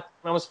saw it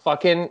when I was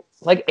fucking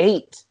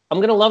 8. I'm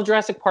going to love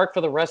Jurassic Park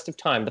for the rest of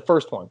time, the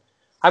first one.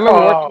 I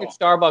remember working at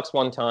Starbucks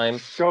one time.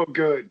 So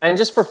good. And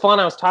just for fun,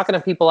 I was talking to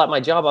people at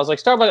my job. I was like,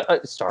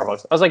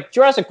 Starbucks. I was like,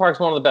 Jurassic Park's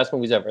one of the best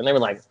movies ever. And they were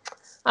like,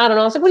 I don't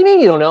know. I was like, what do you mean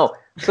you don't know?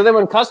 So then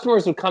when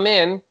customers would come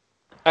in,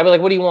 I'd be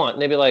like, what do you want?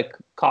 And they'd be like,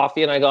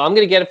 coffee. And I go, I'm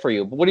going to get it for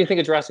you. But what do you think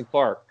of Jurassic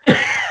Park?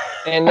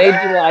 And they'd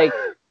be like,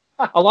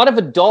 a lot of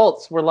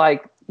adults were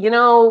like, you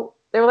know,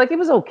 they were like, it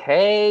was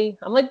okay.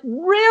 I'm like,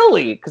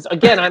 really? Because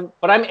again, I'm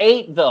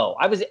 8 though.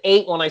 I was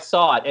 8 when I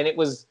saw it, and it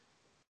was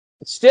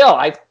still,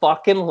 I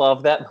fucking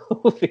love that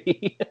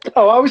movie.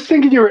 Oh, I was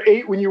thinking you were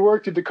 8 when you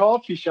worked at the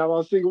coffee shop. I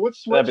was thinking, what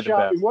That'd be the sweatshop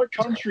best. in what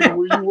country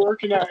were you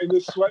working at in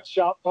this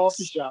sweatshop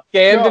coffee shop?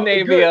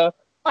 Scandinavia.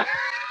 No,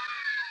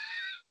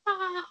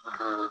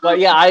 But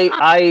yeah,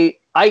 I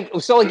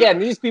so again,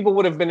 these people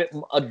would have been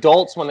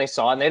adults when they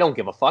saw it, and they don't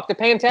give a fuck. They're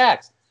paying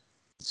tax.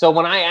 So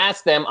when I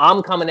asked them,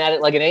 I'm coming at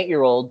it like an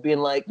 8-year-old, being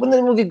like, wasn't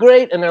the movie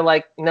great? And they're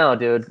like, no,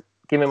 dude,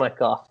 give me my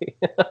coffee.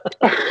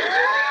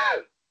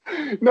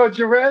 No,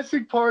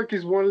 Jurassic Park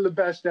is one of the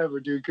best ever,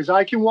 dude. Because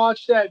I can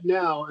watch that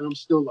now, and I'm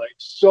still like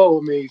so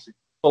amazing.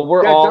 But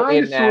we're That all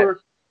in that.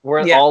 dinosaur.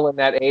 We're Yeah. all in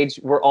that age.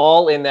 We're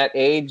all in that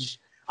age.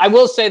 I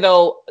will say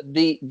though,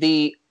 they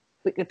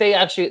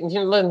actually,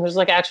 you know, there's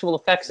like actual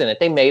effects in it.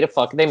 They made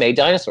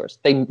dinosaurs.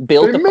 They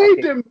built. They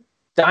made them.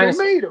 Dinosaurs.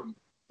 They made them.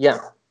 Yeah,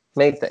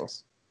 made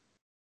things.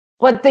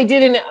 But they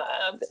didn't.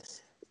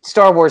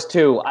 Star Wars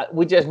 2.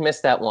 We just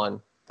missed that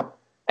one.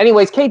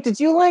 Anyways, Kate, did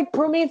you like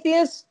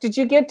Prometheus? Did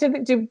you get to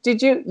the?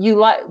 Did you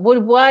like?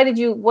 Why did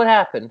you? What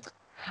happened?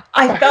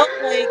 I felt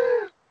like,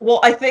 well,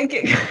 I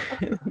think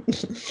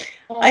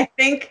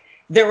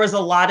there was a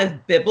lot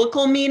of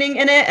biblical meaning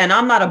in it, and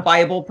I'm not a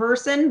Bible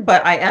person,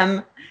 but I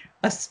am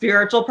a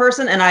spiritual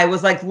person, and I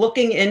was like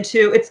looking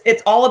into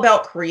it's all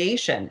about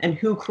creation and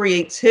who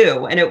creates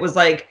who, and it was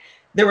like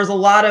there was a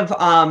lot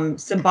of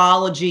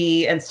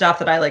symbology and stuff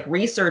that I like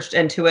researched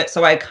into it,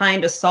 so I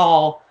kind of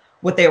saw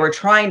what they were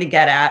trying to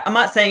get at. I'm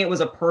not saying it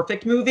was a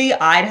perfect movie.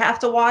 I'd have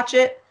to watch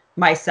it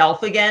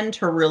myself again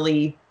to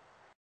really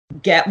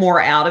get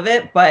more out of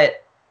it,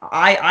 but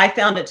I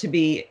found it to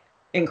be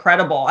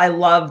incredible. I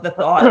love the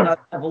thought of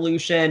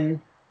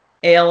evolution,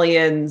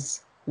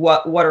 aliens,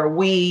 what are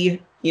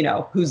we, you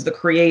know, who's the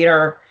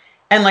creator?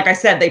 And like I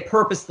said, they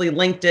purposely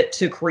linked it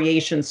to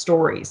creation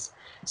stories.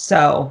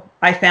 So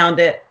I found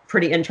it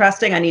pretty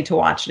interesting. I need to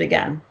watch it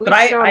again. But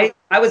I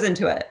was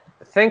into it.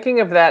 Thinking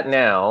of that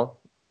now,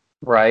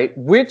 right?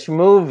 Which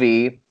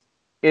movie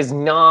is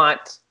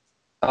not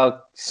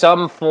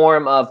some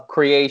form of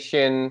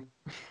creation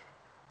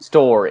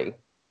story?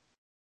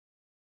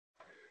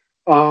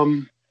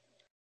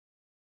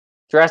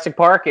 Jurassic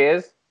Park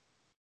is.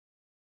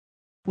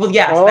 Well,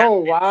 yes.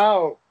 Oh,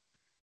 wow.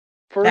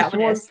 First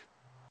one one, is.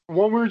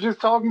 one we were just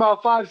talking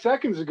about 5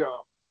 seconds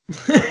ago.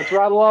 Let's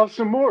rattle off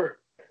some more.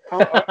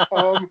 I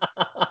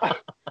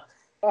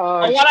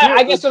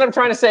guess what I'm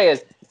trying to say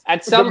is,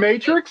 at some The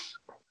Matrix?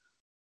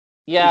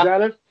 yeah, Is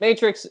that it?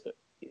 Matrix,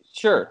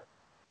 sure.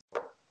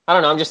 I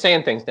don't know. I'm just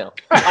saying things now.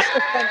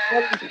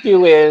 What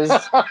issue is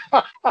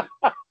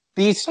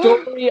the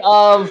story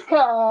of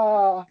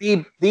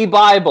the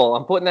Bible.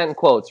 I'm putting that in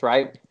quotes,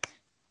 right?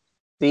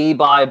 The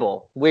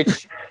Bible,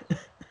 which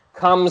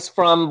comes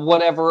from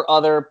whatever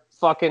other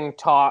fucking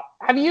talk.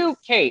 Have you,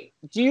 Kate?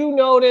 Do you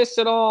notice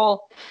at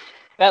all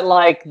that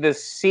like The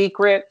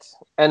Secret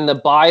and the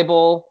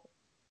Bible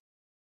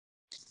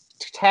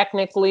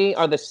technically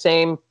are the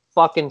same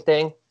fucking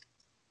thing?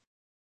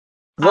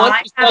 One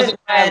just doesn't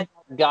have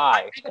that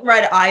guy. I haven't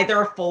read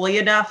either fully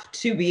enough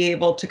to be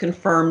able to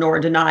confirm nor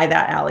deny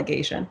that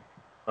allegation.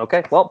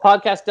 Okay, well,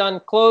 podcast done.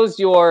 Close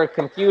your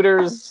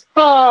computers.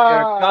 You're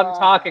done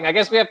talking. I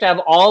guess we have to have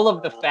all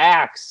of the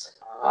facts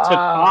to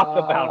talk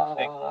about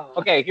things.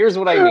 Okay, here's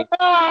what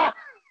I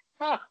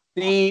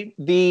mean.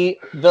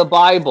 The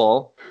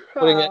Bible,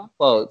 putting it in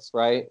quotes,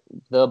 right?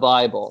 The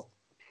Bible.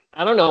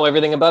 I don't know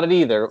everything about it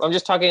either. I'm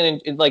just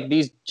talking in like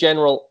these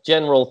general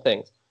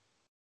things.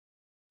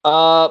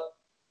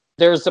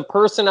 There's a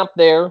person up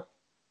there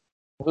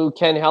who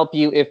can help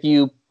you if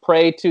you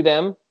pray to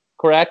them,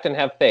 correct, and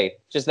have faith.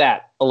 Just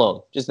that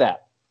alone. Just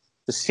that.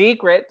 The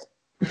Secret,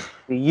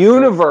 the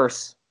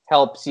universe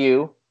helps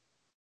you.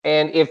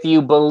 And if you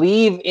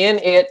believe in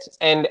it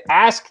and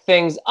ask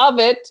things of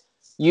it,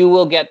 you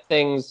will get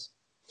things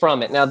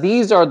from it. Now,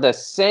 these are the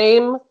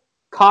same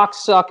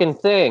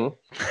cocksucking thing.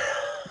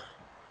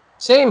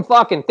 Same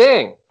fucking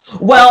thing.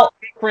 Well,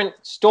 Different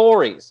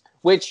stories,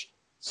 which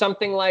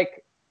something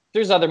like,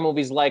 there's other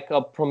movies like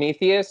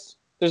Prometheus.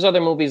 There's other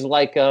movies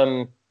like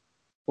a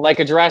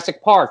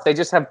Jurassic Park. They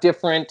just have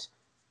different,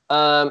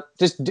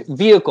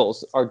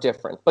 vehicles are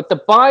different. But the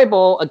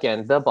Bible,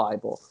 again, the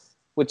Bible,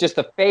 with just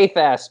the faith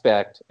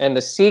aspect, and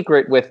The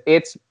Secret with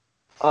its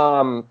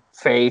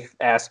faith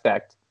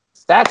aspect,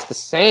 that's the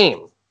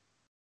same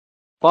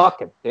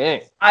fucking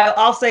thing.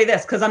 I'll say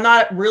this because I'm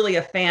not really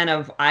a fan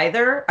of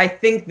either. I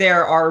think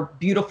there are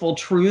beautiful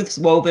truths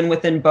woven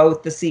within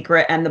both The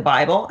Secret and the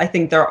Bible. I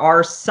think there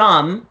are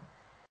some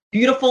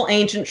beautiful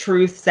ancient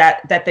truths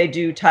that they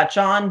do touch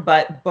on,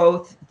 but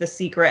both The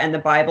Secret and the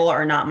Bible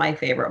are not my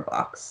favorite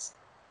books.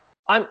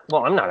 I'm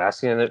not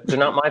asking that they're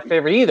not my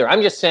favorite either.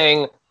 I'm just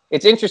saying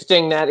it's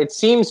interesting that it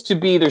seems to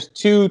be there's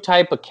two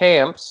type of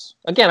camps.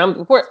 Again,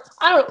 do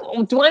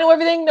I know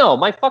everything? No,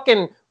 my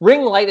fucking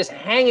ring light is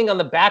hanging on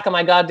the back of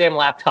my goddamn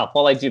laptop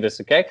while I do this.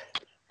 Okay,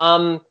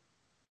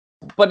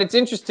 but it's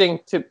interesting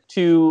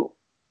to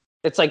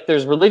it's like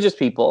there's religious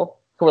people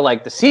who are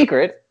like The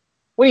Secret.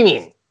 What do you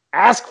mean?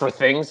 ask for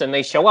things and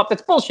they show up.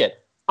 That's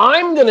bullshit.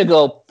 I'm going to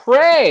go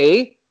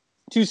pray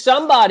to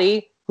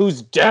somebody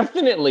who's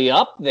definitely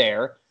up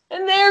there,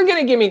 and they're going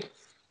to give me.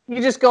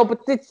 You just go,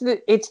 but it's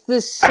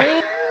the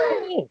same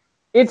thing.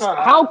 It's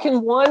how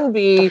can one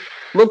be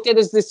looked at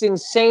as this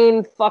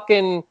insane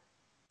fucking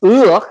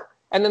ugh,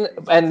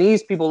 and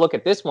these people look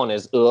at this one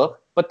as ugh,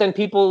 but then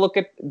people look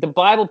at the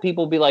Bible,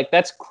 people be like,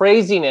 that's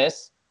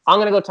craziness. I'm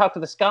going to go talk to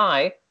the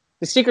sky.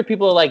 The secret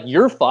people are like,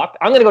 you're fucked.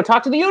 I'm going to go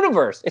talk to the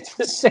universe. It's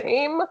the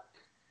same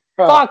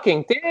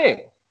fucking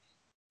thing.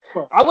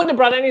 I wouldn't have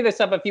brought any of this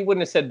up if you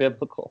wouldn't have said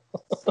biblical.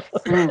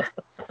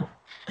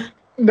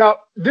 Now,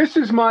 this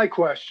is my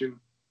question.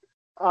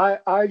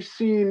 I've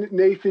seen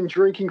Nathan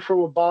drinking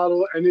from a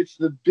bottle, and it's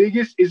the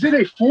biggest. Is it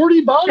a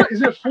 40 bottle?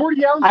 Is it a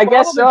 40-ounce I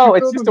guess bottle? so.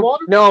 It's just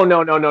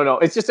no.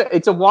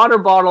 It's a water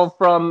bottle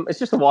from. It's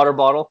just a water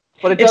bottle,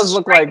 but it does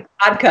look like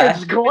vodka.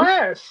 It's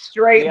glass.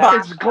 Straight vodka.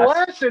 It's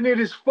glass, and it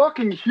is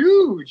fucking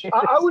huge.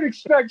 I would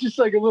expect just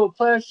like a little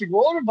plastic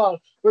water bottle,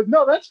 but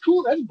no, that's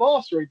cool. That's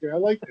boss right there. I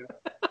like that.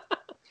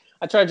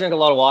 I try to drink a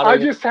lot of water. I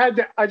just had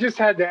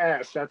to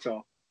ask. That's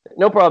all.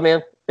 No problem,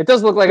 man. It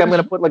does look like I'm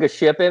going to put like a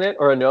ship in it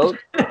or a note.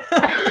 They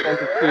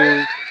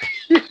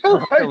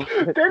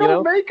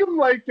don't make them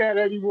like that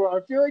anymore.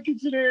 I feel like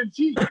it's an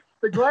antique.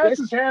 The glass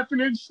is half an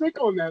inch thick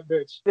on that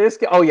bitch.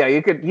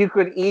 You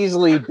could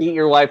easily beat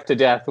your wife to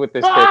death with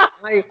this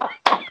bitch.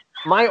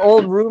 My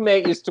old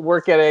roommate used to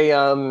work at he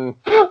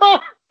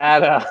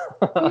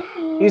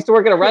used to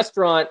work at a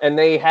restaurant, and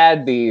they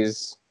had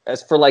these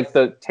as for like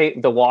the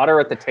water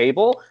at the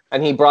table,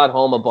 and he brought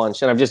home a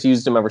bunch, and I've just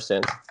used them ever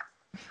since.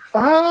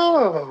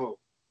 Oh.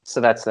 So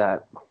that's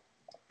that.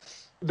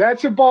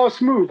 That's a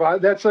boss move.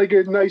 That's like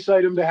a nice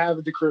item to have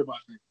at the crib, I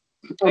think.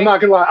 I'm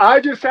not going to lie.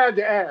 I just had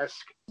to ask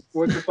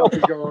what the fuck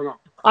is going on.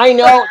 I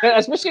know.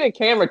 Especially in a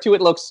camera, too.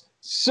 It looks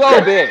so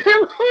big.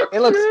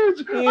 It looks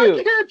huge.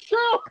 I can't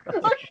tell.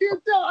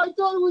 I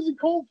thought it was a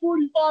Colt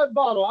 45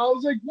 bottle. I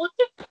was like, what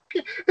the fuck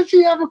does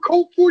he have a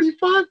Colt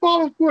 45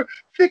 bottle for?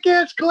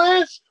 Thick-ass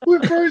glass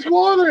with first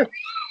water.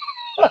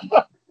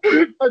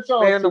 That's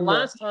all. Man, the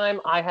last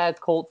time I had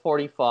Colt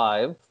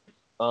 45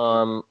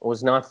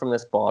 was not from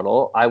this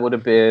bottle. I would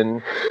have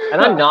been,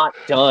 and I'm not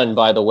done,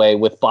 by the way,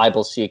 with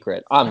Bible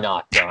Secret. I'm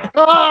not done.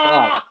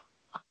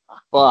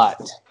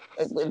 But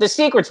the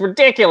secret's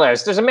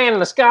ridiculous. There's a man in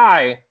the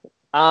sky.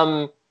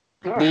 The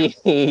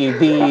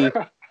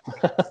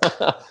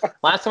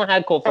last time I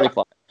had Colt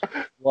 45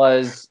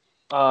 was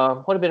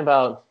would have been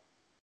about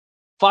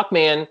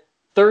 13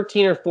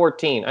 or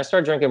 14. I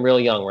started drinking real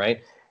young,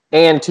 right?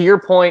 And to your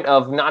point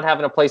of not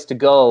having a place to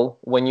go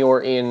when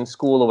you're in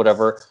school or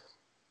whatever,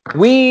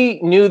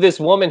 we knew this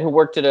woman who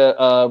worked at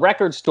a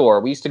record store.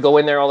 We used to go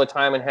in there all the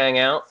time and hang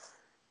out.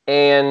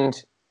 And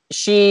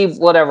she,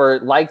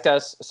 liked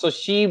us. So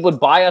she would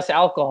buy us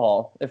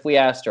alcohol if we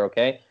asked her,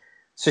 okay?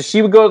 So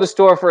she would go to the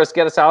store for us,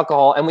 get us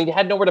alcohol, and we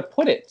had nowhere to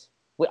put it.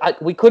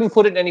 We couldn't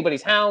put it in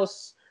anybody's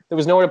house. There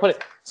was nowhere to put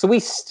it. So we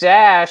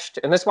stashed,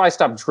 and that's why I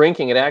stopped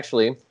drinking it,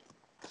 actually.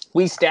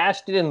 We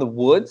stashed it in the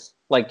woods,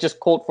 like just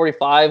Colt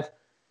 45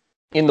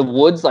 in the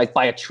woods, like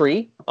by a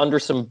tree, under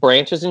some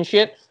branches and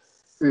shit.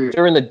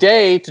 During the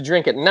day to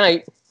drink at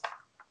night,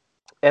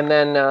 and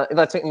then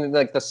that's in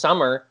like the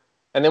summer,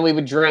 and then we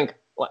would drink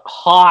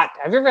hot.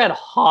 Have you ever had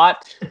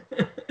hot?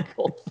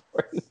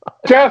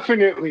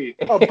 Definitely,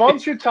 a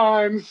bunch of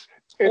times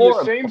in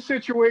the same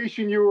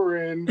situation you were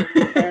in,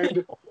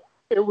 and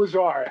it was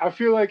all right. I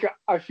feel like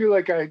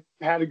I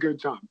had a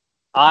good time.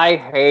 I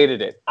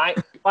hated it.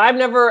 I've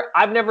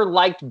never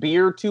liked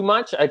beer too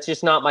much. It's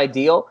just not my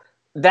deal.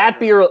 That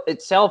beer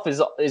itself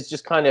is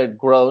just kind of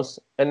gross,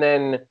 and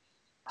then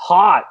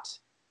hot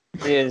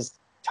is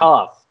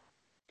tough.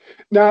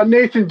 Now,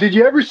 Nathan, did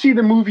you ever see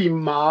the movie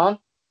Ma?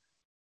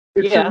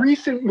 It's a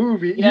recent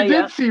movie. Yeah, you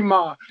did see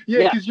Ma.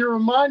 Yeah, because you're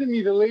reminding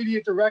me the lady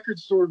at the record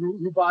store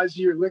who buys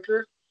your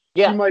liquor.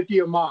 Yeah. She might be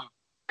a Ma.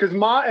 Because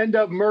Ma ended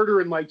up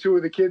murdering like 2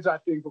 of the kids, I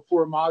think,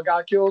 before Ma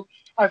got killed.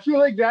 I feel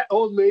like that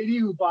old lady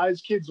who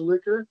buys kids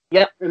liquor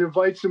and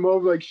invites them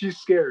over, like she's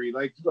scary,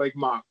 like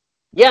Ma.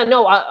 Yeah,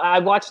 no, I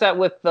watched that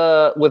with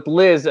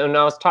Liz, and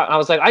I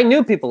was like, I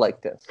knew people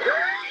like this.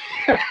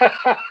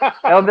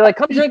 I would be like,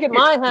 come drink at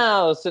my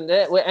house, and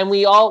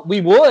we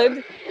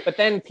would, but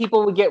then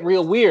people would get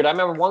real weird. I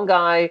remember one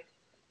guy,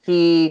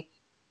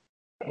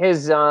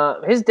 his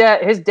dad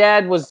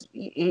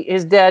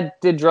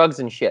did drugs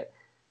and shit,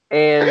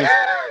 and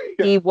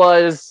he's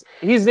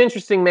an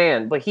interesting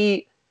man, but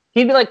he'd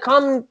be like,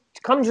 come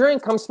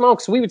drink, come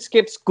smoke. So we would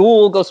skip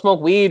school, go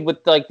smoke weed with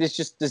like this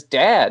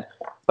dad.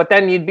 But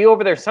then you'd be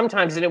over there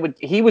sometimes, and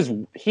he was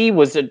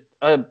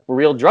a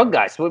real drug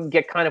guy, so it would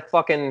get kind of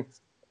fucking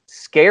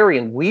scary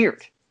and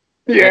weird.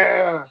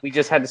 Yeah. We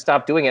just had to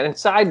stop doing it. And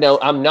side note,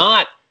 I'm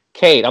not,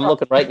 Kate, I'm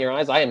looking right in your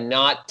eyes. I am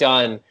not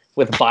done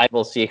with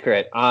Bible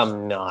Secret.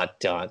 I'm not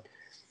done.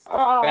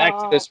 Back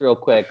to this real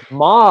quick.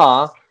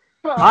 Ma,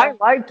 I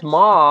liked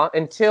Ma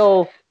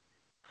until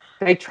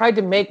they tried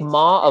to make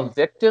Ma a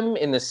victim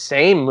in the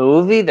same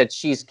movie that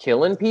she's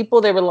killing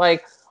people. They were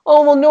like,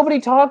 oh, well, nobody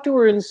talked to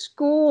her in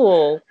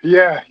school.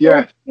 Yeah.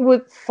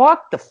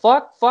 Fuck.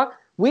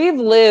 We've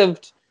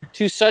lived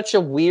to such a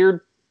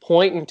weird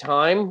point in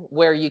time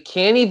where you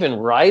can't even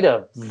write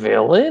a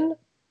villain.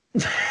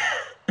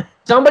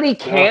 Somebody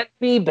can't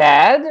be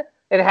bad.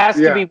 It has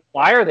to be,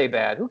 why are they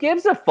bad? Who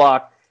gives a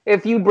fuck?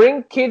 If you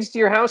bring kids to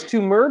your house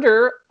to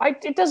murder,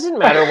 it doesn't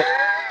matter what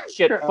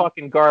shit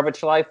fucking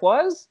garbage life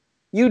was.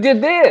 You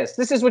did this.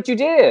 This is what you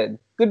did.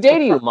 Good day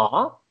to you,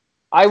 Ma.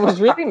 I was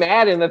really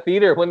mad in the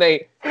theater when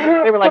they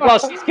were like, well,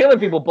 she's killing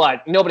people,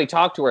 but nobody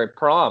talked to her at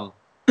prom.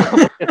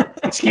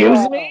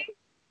 Excuse me?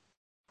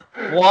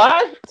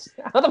 What?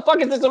 How the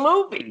fuck is this a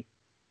movie?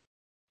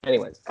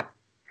 Anyways.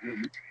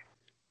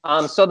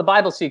 So the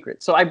Bible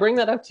secret. So I bring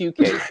that up to you,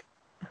 Kate,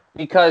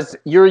 because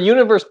you're a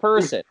universe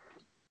person.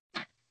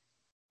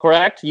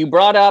 Correct? You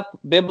brought up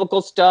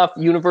biblical stuff,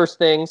 universe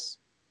things.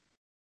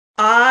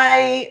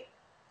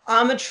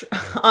 I'm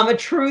a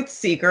truth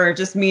seeker,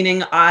 just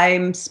meaning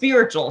I'm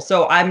spiritual.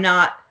 So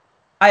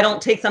I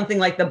don't take something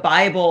like the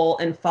Bible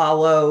and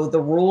follow the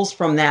rules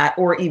from that,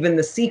 or even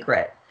The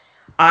Secret.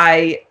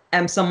 I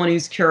am someone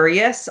who's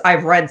curious.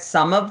 I've read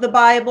some of the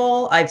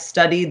Bible. I've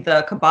studied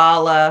the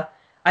Kabbalah.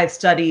 I've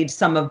studied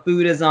some of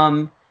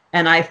Buddhism,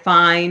 and I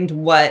find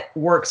what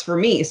works for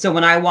me. So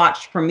when I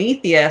watched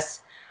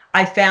Prometheus,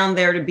 I found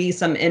there to be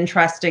some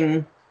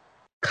interesting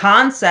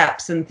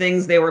concepts and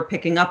things they were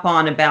picking up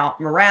on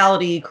about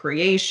morality,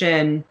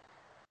 creation,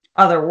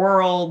 other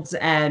worlds.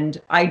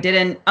 And I'm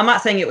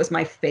not saying it was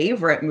my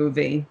favorite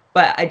movie,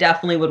 but I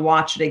definitely would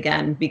watch it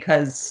again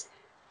because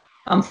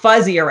I'm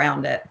fuzzy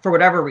around it for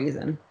whatever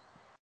reason.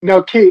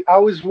 Now, Kate, I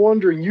was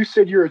wondering, you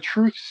said you're a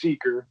truth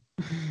seeker.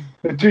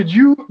 Did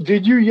you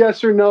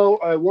yes or no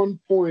at one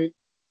point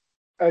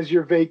as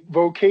your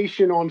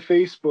vocation on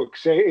Facebook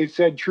say it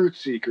said truth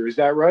seeker? Is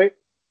that right?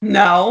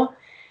 No,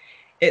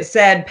 it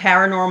said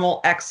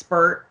paranormal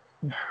expert.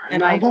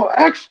 Paranormal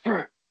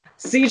expert.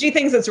 CG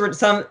thinks it's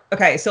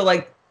okay. So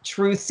like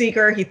truth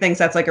seeker, he thinks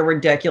that's like a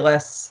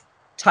ridiculous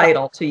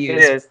title to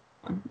use. It is.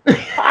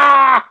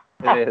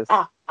 It is.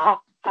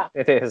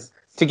 It is.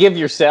 To give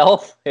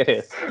yourself, it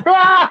is.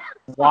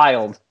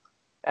 Wild.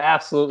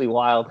 Absolutely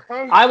wild.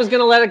 I was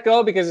going to let it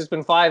go because it's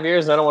been 5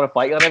 years and I don't want to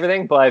fight you on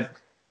everything, but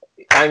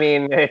I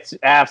mean, it's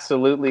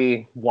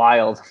absolutely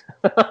wild.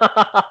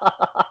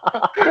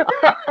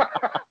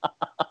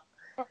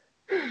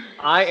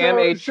 I am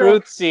a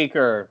truth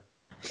seeker.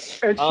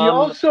 And she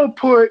also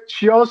put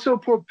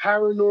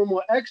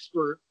paranormal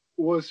expert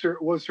was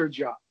her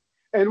job.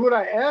 And what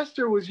I asked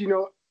her was,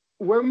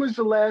 when was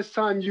the last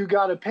time you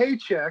got a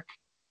paycheck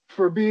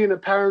for being a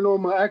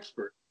paranormal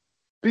expert?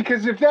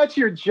 Because if that's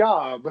your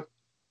job.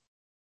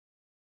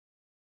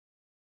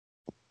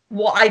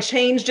 Well, I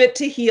changed it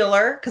to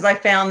healer because I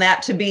found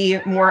that to be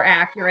more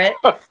accurate.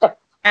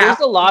 There's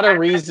a lot of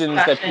reasons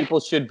that people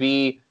should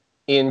be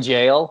in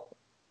jail.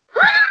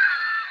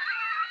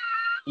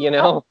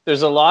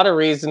 There's a lot of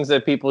reasons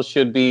that people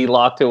should be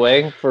locked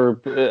away for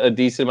a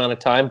decent amount of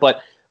time.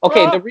 But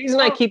okay, the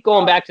reason I keep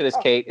going back to this,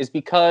 Kate, is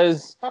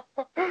because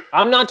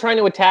I'm not trying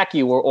to attack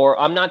you, or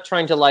I'm not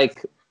trying to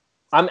like.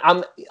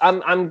 I'm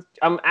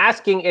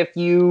asking if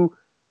you.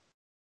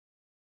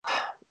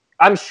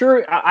 I'm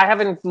sure I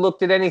haven't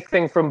looked at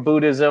anything from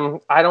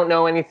Buddhism. I don't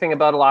know anything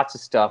about lots of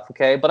stuff,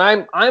 okay? But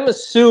I'm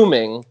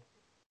assuming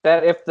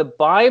that if the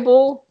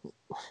Bible,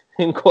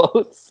 in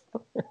quotes,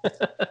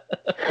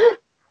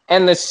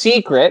 and The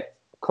Secret,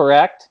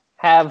 correct,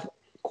 have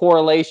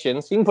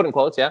correlations, you can put in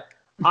quotes, yeah,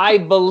 I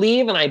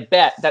believe and I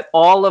bet that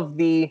all of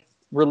the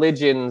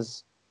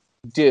religions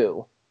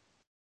do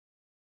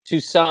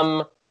to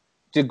some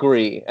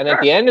degree. And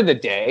at the end of the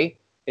day,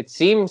 it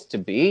seems to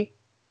be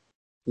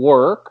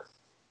work,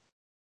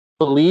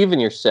 believe in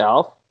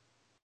yourself,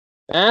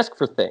 ask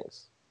for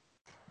things.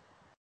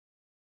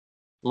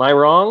 Am I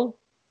wrong?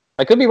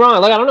 I could be wrong.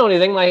 Like I don't know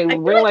anything. Like I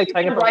feel like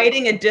you've been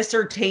writing a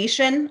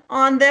dissertation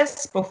on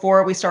this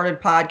before we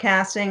started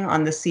podcasting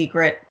on The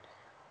Secret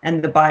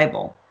and the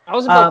Bible. I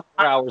was about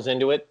 4 hours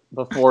into it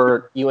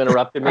before you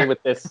interrupted me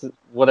with this,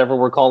 whatever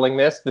we're calling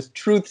this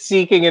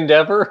truth-seeking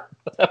endeavor.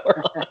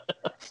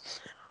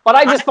 But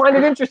I just find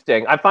it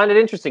interesting. I find it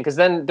interesting because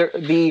then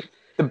the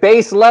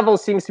base level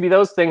seems to be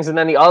those things, and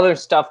then the other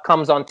stuff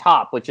comes on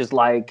top, which is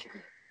like,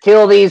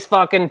 kill these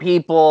fucking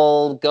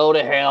people, go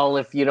to hell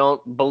if you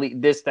don't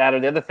believe this, that, or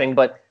the other thing.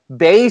 But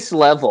base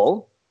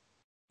level,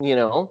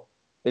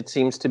 it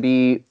seems to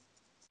be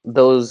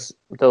those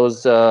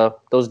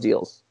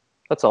deals.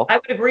 That's all. I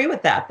would agree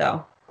with that,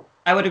 though.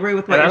 I would agree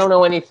with what I don't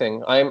know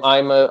anything. I'm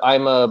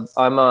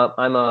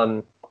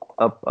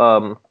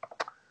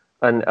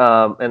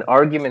an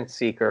argument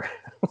seeker.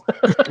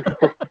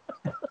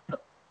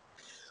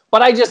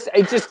 But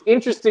it's just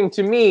interesting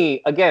to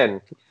me, again,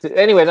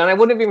 anyways, and I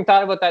wouldn't have even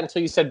thought about that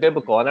until you said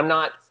biblical. And I'm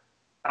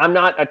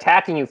not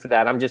attacking you for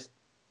that. I'm just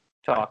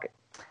talking.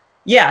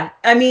 Yeah.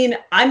 I mean,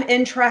 I'm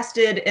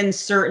interested in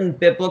certain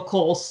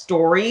biblical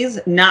stories,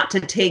 not to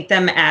take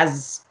them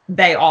as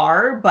they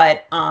are,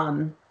 but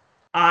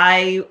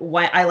I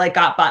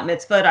got bat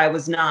mitzvahed. I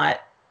was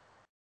not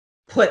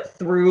put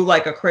through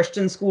like a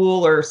Christian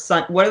school or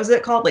what was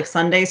it called? Like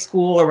Sunday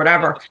school or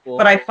whatever.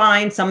 But I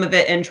find some of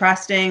it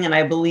interesting, and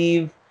I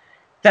believe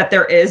that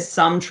there is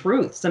some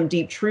truth, some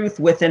deep truth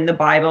within the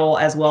Bible,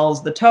 as well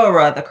as the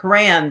Torah, the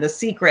Quran, the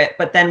Secret.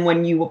 But then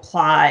when you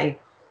apply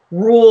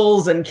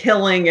rules and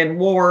killing and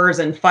wars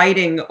and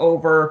fighting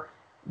over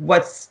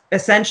what's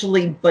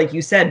essentially, like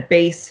you said,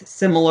 base,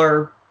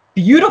 similar,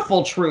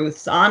 beautiful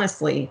truths,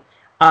 honestly,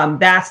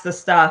 that's the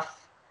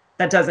stuff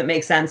that doesn't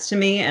make sense to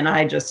me. And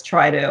I just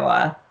try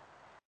to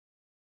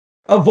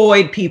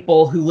avoid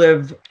people who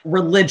live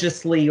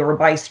religiously or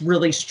by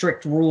really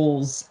strict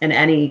rules in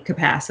any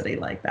capacity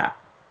like that.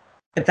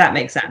 If that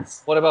makes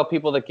sense. What about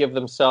people that give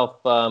themselves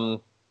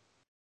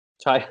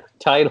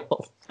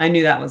titles? I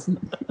knew that was...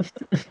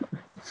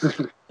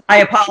 I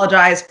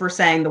apologize for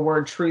saying the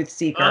word truth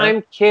seeker.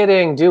 I'm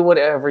kidding. Do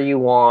whatever you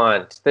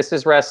want. This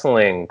is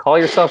wrestling. Call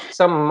yourself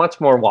something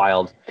much more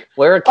wild.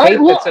 Wear a cape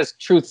that says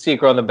truth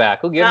seeker on the back.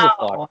 Who gives a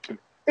fuck?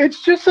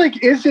 It's just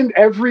like, isn't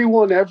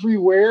everyone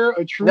everywhere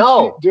a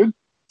truth seeker?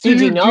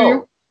 CG,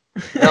 no.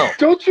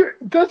 Don't you...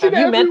 Doesn't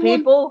Have you met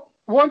people?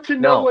 Want to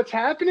know what's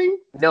happening?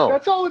 No.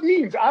 That's all it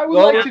means. I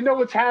would like to know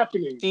what's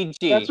happening. CG.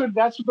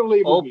 That's what the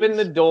label means. Open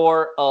the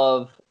door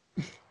of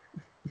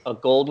a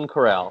Golden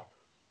Corral.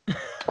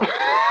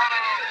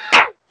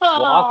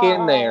 Walk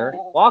in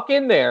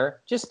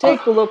there. Just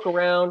take a look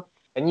around,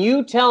 and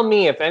you tell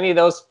me if any of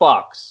those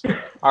fucks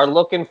are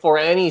looking for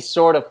any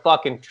sort of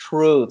fucking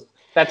truth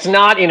that's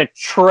not in a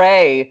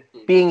tray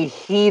being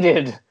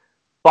heated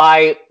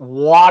by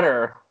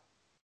water.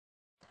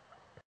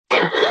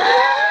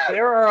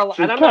 There are a lot,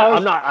 and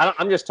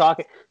I'm just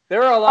talking.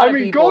 There are a lot of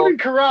people. Golden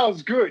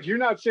Corral's good. You're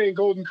not saying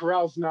Golden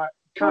Corral's not.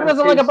 Who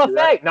doesn't like a buffet?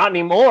 Right? Not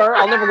anymore.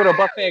 I'll never go to a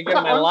buffet again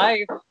in my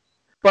life.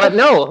 But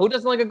no, who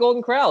doesn't like a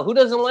Golden Corral? Who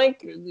doesn't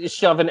like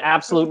shoving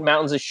absolute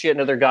mountains of shit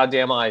into their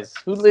goddamn eyes?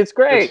 It's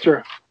great. That's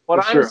true.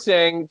 What I'm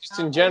saying, just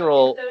in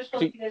general,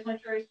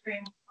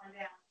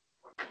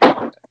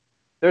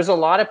 there's a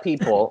lot of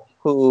people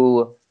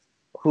who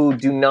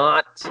do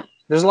not.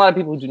 There's a lot of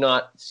people who do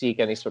not seek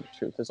any sort of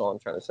truth. Is all I'm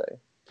trying to say.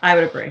 I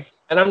would agree.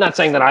 And I'm not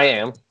saying that I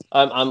am.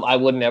 I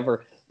would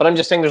never. But I'm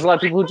just saying there's a lot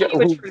of people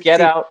who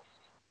get out.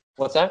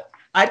 What's that?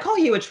 I'd call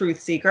you a truth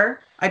seeker.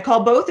 I'd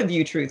call both of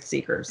you truth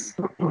seekers.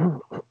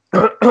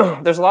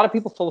 There's a lot of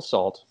people full of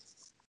salt.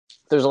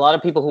 There's a lot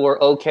of people who are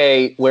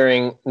okay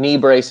wearing knee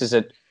braces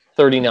at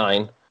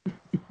 39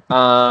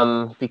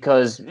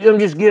 because I'm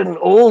just getting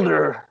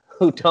older,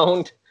 who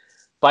don't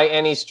by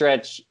any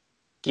stretch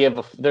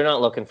they're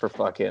not looking for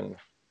fucking,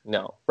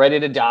 no, ready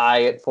to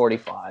die at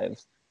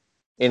 45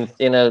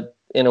 in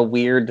a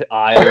weird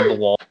aisle of the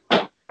wall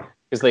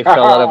because they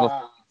fell out of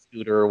a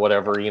scooter or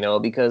whatever,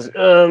 because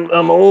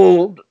I'm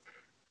old.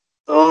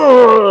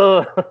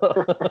 No,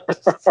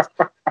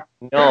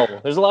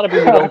 there's a lot of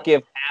people who don't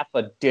give half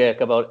a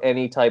dick about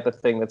any type of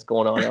thing that's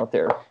going on out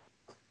there.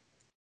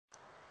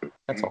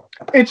 That's all.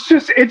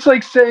 It's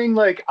like saying,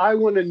 like, I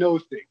want to know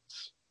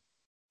things.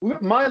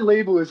 My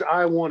label is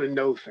I want to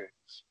know things.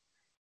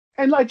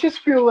 And I just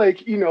feel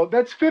like,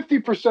 that's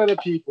 50% of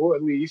people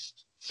at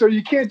least. So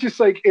you can't just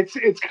like,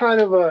 it's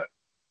kind of a...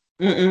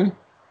 Mm-mm.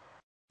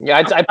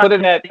 Yeah, I put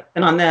it at...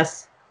 And on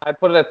this. I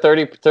put it at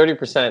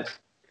 30%.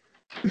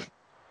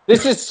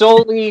 This is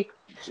solely...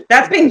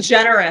 That's being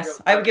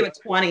generous. I would give it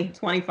 20,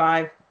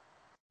 25.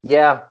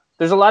 Yeah.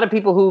 There's a lot of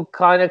people who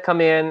kind of come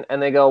in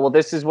and they go, well,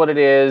 this is what it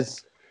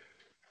is.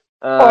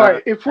 All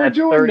right, if we're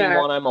doing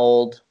 31, that... I'm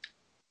old.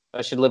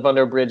 I should live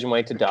under a bridge and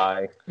wait to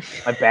die.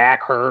 My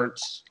back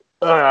hurts.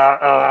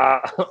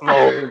 I'm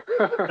old.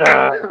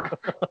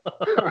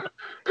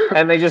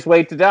 And they just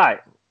wait to die.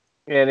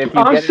 And if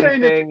you get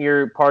anything,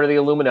 you're part of the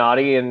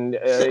Illuminati and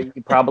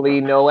you probably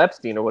know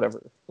Epstein or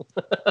whatever.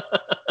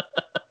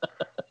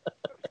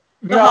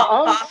 No,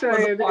 I'm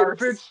saying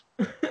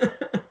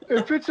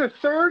if it's a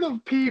third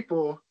of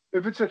people,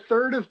 you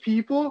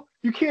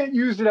can't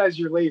use it as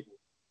your label.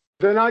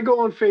 Then I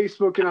go on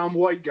Facebook and I'm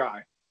white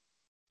guy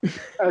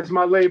as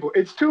my label.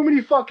 It's too many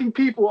fucking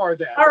people are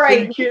that. All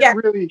right, so you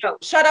can't really...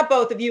 Shut up,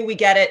 both of you. We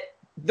get it.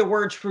 The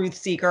word truth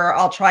seeker.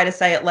 I'll try to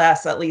say it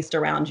less, at least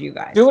around you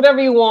guys. Do whatever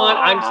you want.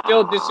 I'm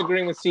still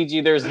disagreeing with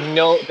CG. There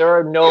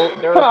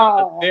are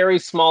a very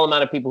small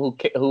amount of people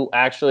who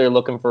actually are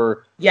looking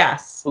for,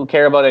 who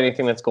care about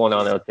anything that's going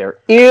on out there.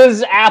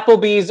 Is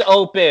Applebee's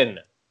open?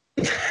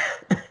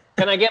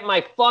 Can I get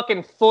my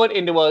fucking foot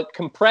into a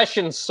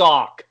compression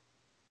sock?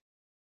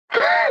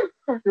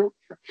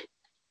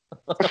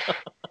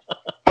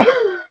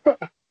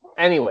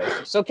 Anyway,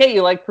 so Kate,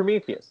 you like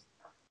Prometheus?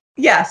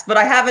 Yes, but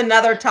I have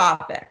another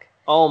topic.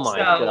 Oh my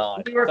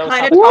god! We were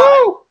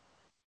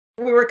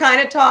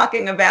kind of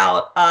talking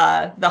about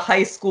the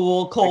high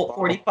school Colt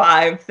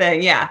 45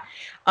 thing. Yeah,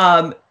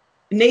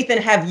 Nathan,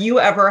 have you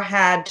ever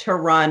had to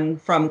run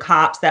from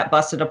cops that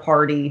busted a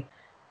party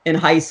in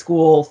high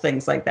school?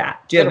 Things like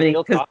that. Do you have any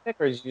topic,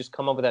 or did you just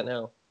come up with that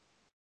now?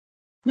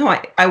 No,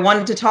 I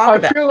wanted to talk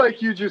about. I feel like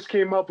you just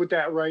came up with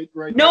that right.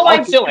 No, now.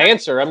 I'd still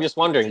answer. I'm just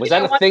wondering, was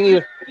that a thing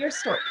you? Your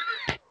story.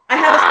 I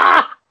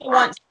have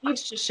want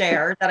Siege to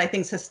share that I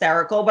think is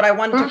hysterical, but I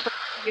wanted to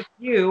see if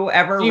you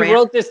ever You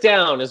wrote this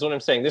down, is what I'm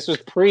saying. This was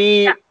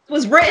pre. Yeah, it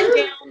was written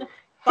down.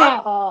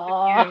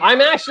 I'm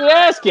actually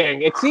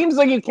asking. It seems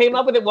like you came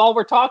up with it while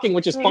we're talking,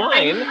 which is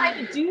fine. I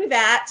try to do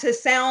that to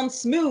sound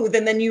smooth,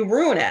 and then you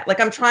ruin it.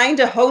 Like I'm trying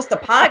to host a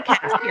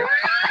podcast here.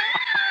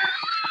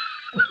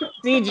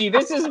 CG,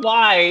 this is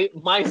why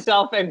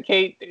myself and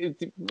Kate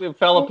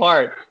fell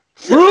apart.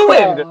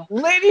 Ruined.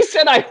 Lady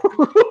said I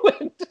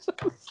ruined.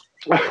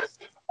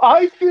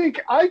 I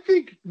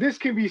think this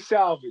can be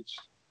salvaged.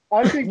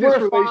 I think this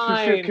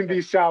relationship fine. can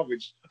be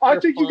salvaged. I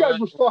think you guys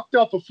were fucked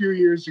up a few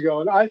years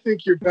ago, and I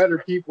think you're better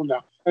people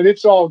now, and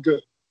it's all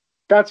good.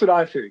 That's what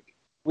I think.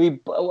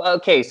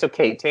 Okay, so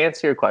Kate, to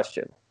answer your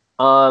question,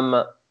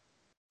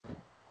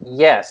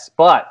 yes,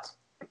 but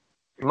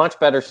much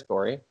better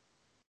story.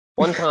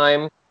 One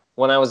time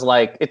when I was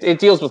like, it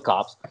deals with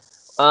cops.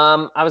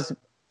 I was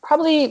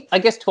probably, I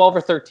guess, 12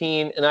 or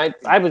 13, and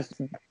I was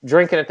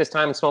drinking at this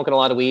time and smoking a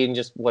lot of weed and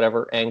just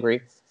whatever,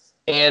 angry.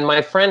 And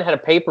my friend had a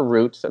paper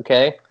route,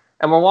 okay?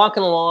 And we're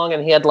walking along,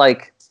 and he had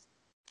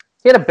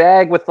a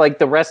bag with like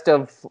the rest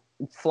of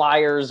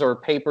flyers or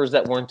papers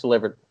that weren't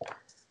delivered.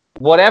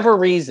 Whatever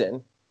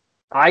reason,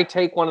 I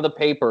take one of the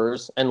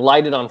papers and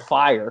light it on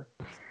fire.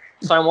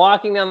 So I'm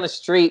walking down the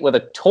street with a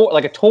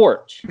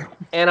torch,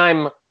 and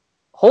I'm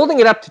holding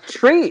it up to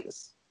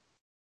trees.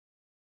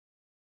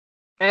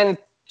 And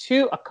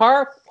a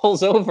car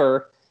pulls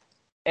over,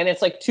 and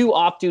it's like two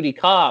off-duty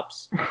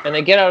cops, and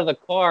they get out of the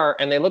car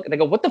and they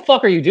go, "What the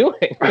fuck are you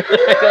doing?"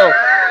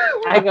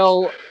 I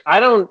go, I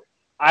don't know.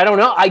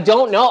 I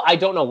don't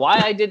know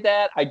why I did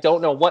that. I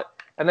don't know what.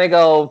 And they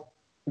go,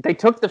 they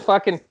took the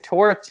fucking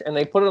torch and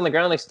they put it on the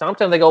ground. They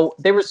stomped it. And they go,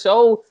 they were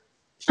so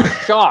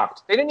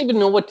shocked. They didn't even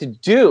know what to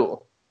do.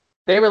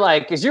 They were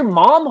like, "Is your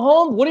mom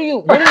home? What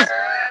is?"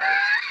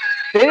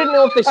 They didn't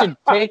know if they should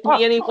take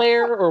me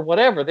anywhere or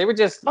whatever. They were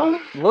just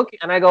looking,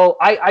 and I go,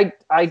 I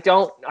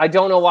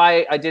don't know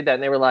why I did that.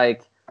 And they were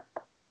like,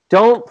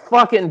 "Don't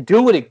fucking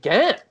do it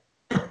again."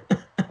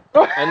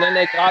 And then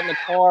they got in the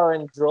car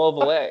and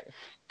drove away.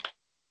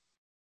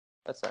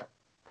 That's it.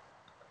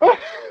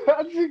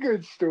 That's a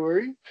good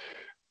story.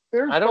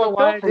 I don't know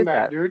why I did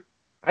that, dude.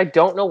 I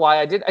don't know why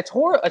I did. It's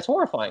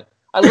horrifying.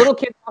 A little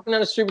kid walking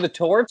down the street with a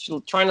torch,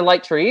 trying to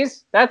light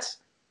trees. That's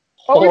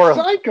horrible. Oh, it's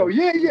psycho.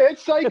 Yeah,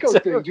 it's psycho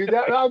thing, dude.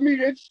 I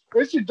mean, it's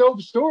a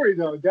dope story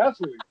though,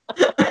 definitely.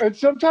 And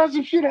sometimes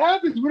if shit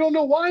happens, we don't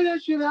know why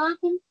that shit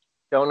happened.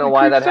 Don't know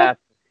why that happened.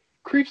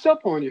 Creeps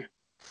up on you.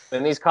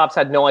 And these cops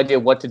had no idea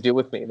what to do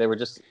with me. They were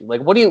just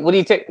like, "What do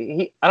you take?"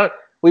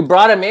 We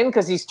brought him in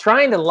because he's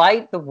trying to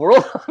light the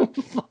world on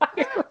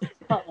fire.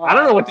 I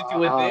don't know what to do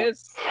with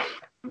this.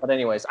 But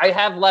anyways, I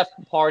have left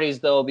parties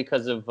though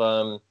because of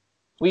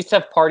we used to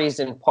have parties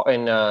in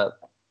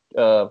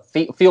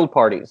field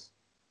parties,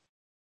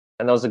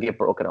 and those would get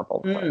broken up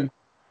all the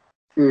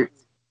time.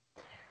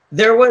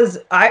 There was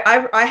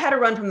I had to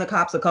run from the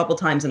cops a couple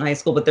times in high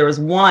school, but there was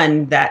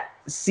one that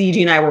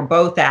CG and I were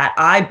both at.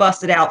 I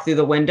busted out through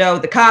the window.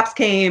 The cops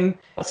came.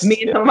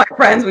 Me and some of my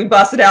friends, we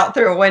busted out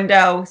through a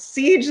window.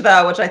 Siege,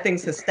 though, which I think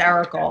is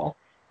hysterical,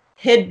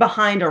 hid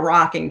behind a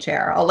rocking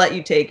chair. I'll let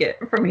you take it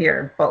from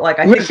here. But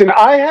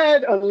I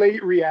had a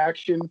late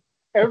reaction.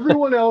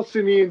 Everyone else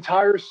in the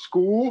entire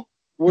school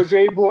was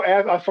able,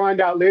 I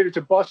find out later,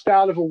 to bust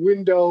out of a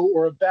window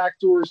or a back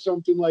door or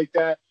something like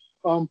that.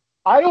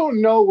 I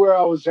don't know where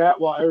I was at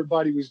while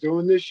everybody was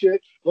doing this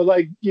shit, but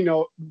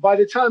by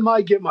the time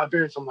I get my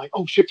bearings, I'm like,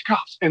 "Oh shit, the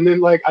cops!" And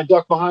then I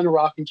duck behind a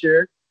rocking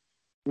chair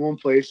in one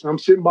place, and I'm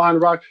sitting behind the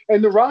rock,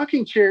 and the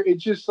rocking chair, it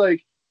just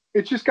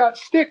got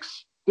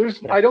sticks.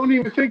 I don't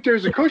even think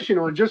there's a cushion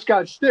on, just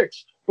got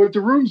sticks. But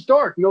the room's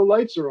dark, no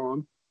lights are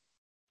on,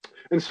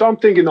 and so I'm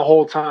thinking the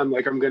whole time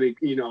I'm gonna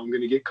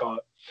get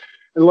caught,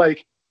 and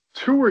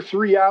 2 or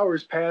 3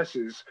 hours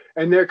passes,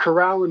 and they're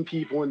corralling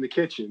people in the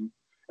kitchen.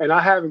 And I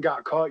haven't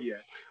got caught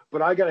yet,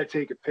 but I got to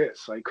take a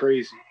piss like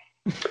crazy.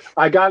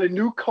 I got a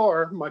new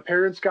car. My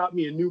parents got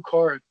me a new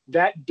car.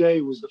 That day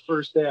was the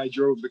first day I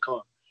drove the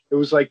car. It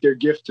was like their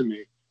gift to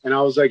me. And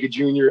I was like a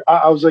junior.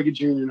 I was like a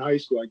junior in high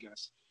school, I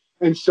guess.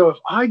 And so if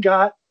I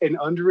got an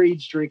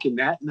underage drinking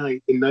that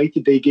night, the night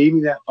that they gave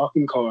me that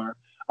fucking car,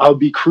 I would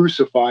be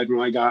crucified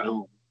when I got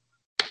home.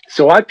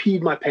 So I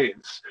peed my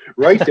pants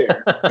right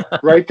there.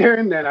 Right there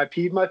and then I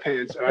peed my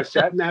pants. And I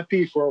sat in that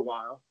pee for a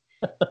while.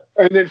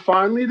 And then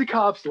finally the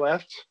cops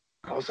left.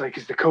 I was like,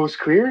 "Is the coast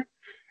clear?"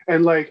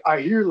 And I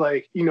hear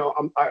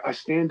I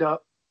stand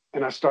up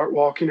and I start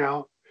walking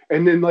out.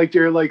 And then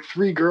there are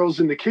 3 girls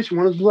in the kitchen.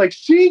 One of them was like,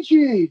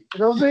 "CG,"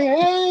 and I was like,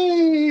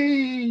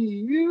 "Hey,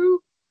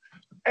 you."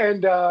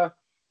 And I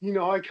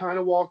kind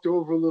of walked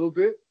over a little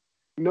bit,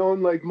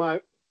 knowing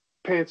my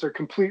pants are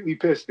completely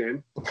pissed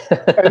in.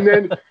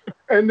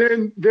 And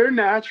then they're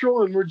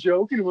natural and we're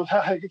joking. We're like,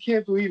 "I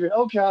can't believe it.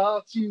 Okay,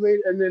 I'll see you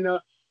later." And then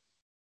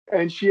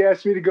and she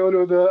asked me to go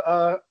to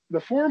the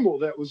formal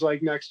that was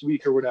next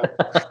week or whatever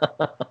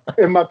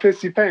in my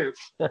pissy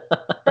pants.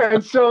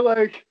 And so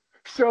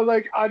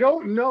I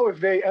don't know if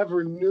they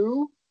ever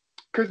knew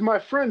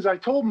because I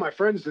told my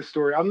friends this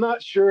story. I'm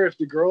not sure if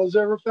the girls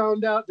ever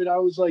found out that I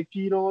was like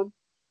peed on,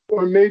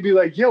 or maybe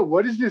like, yo,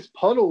 what is this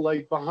puddle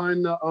like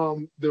behind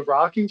the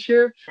rocking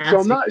chair? So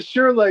I'm not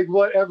sure like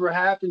what ever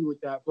happened with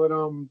that,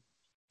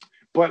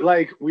 but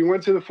like we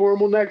went to the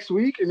formal next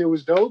week and it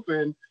was dope,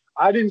 and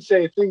I didn't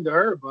say a thing to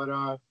her, but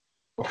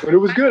it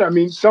was good. I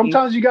mean,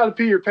 sometimes you got to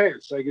pee your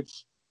pants. Like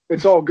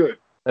it's all good.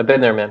 I've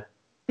been there, man.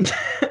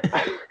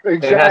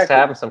 Exactly. It has to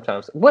happen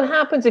sometimes. What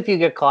happens if you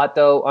get caught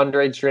though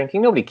underage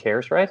drinking? Nobody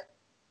cares, right?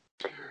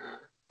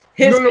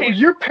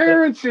 Your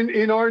parents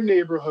in our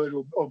neighborhood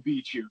will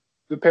beat you.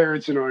 The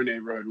parents in our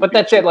neighborhood. But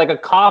that's it. Like a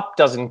cop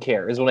doesn't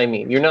care, is what I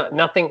mean. You're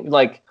nothing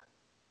like.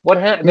 What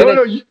happened?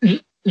 No.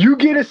 You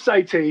get a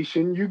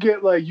citation. You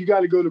get like you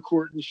got to go to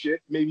court and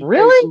shit. Maybe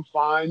pay some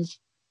fines.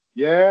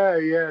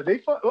 Yeah.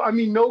 I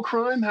mean, no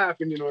crime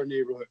happened in our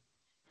neighborhood.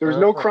 There was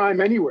no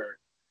crime anywhere.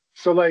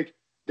 So like,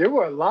 there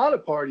were a lot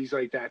of parties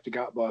like that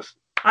got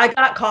busted. I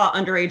got caught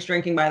underage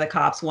drinking by the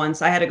cops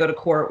once. I had to go to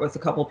court with a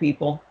couple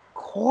people.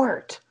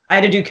 Court? I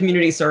had to do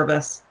community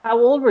service. How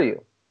old were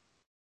you?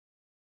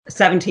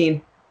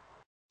 17.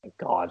 My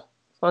God,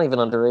 it's not even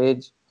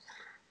underage.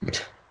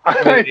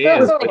 I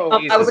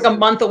was like a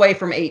month away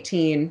from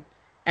 18,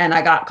 and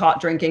I got caught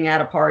drinking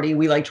at a party.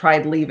 We like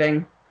tried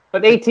leaving.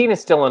 But 18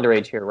 is still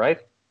underage here, right?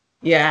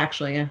 Yeah,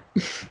 actually, yeah.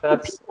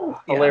 That's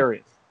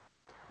hilarious.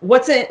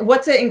 What's it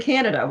in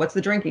Canada? What's the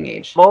drinking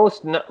age?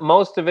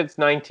 Most of it's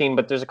 19,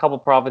 but there's a couple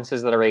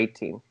provinces that are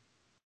 18.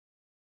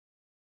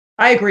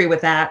 I agree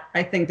with that.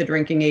 I think the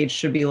drinking age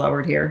should be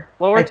lowered here.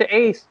 Lower it to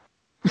 8.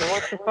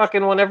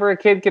 Whenever a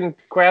kid can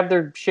grab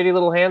their shitty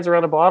little hands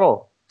around a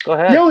bottle. Go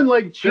ahead. Yo, and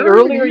like the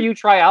earlier you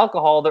try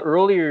alcohol, the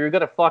earlier you're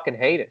gonna fucking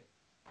hate it.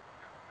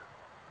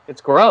 It's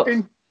gross.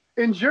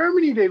 In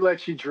Germany, they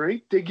let you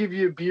drink. They give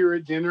you a beer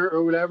at dinner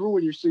or whatever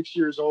when you're 6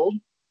 years old.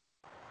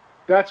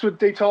 That's what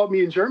they taught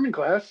me in German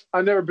class.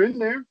 I've never been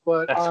there,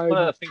 but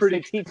I'm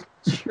pretty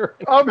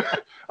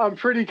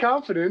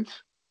confident.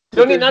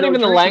 Not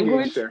even the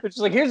language. It's just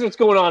like, here's what's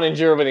going on in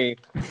Germany.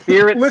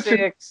 Beer at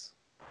 6.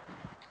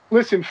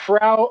 Listen,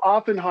 Frau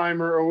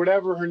Oppenheimer or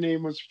whatever her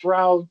name was,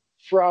 Frau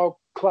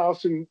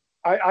Clausen.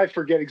 I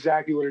forget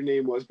exactly what her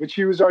name was, but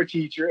she was our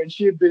teacher, and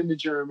she had been to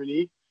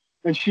Germany,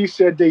 and she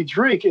said they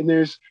drink, and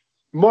there's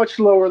much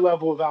lower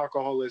level of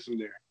alcoholism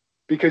there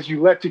because you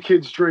let the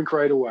kids drink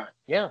right away.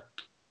 Yeah.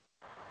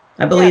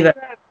 I believe it.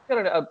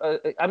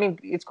 I mean,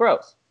 it's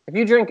gross. If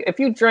you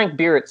drank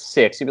beer at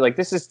 6, you'd be like,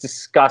 "This is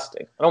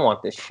disgusting. I don't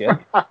want this shit."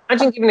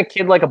 Imagine giving a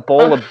kid like a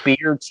bowl of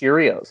beer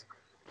Cheerios.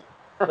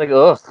 Like,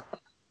 ugh.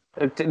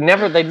 They'd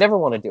never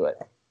want to do it.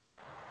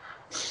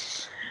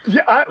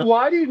 Yeah,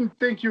 I didn't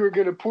think you were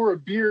going to pour a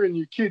beer in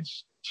your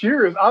kids'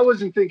 Cheerios. I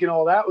wasn't thinking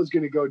all that was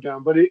going to go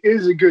down, but it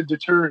is a good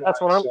deterrent. That's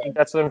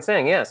what I'm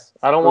saying. Yes,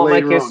 I don't want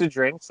my kids to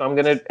drink, so I'm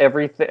gonna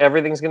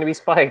everything's gonna be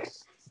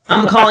spiked.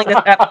 I'm calling this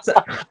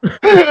episode.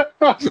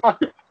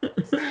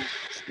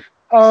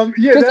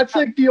 That's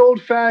like the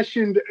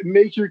old-fashioned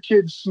make your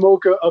kids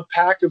smoke a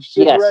pack of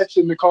cigarettes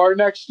in the car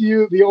next to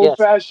you. The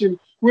old-fashioned,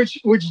 which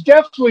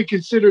definitely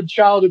considered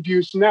child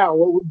abuse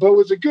now, but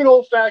was a good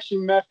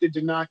old-fashioned method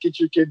to not get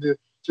your kid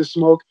to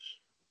smoke.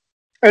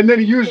 And then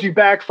it usually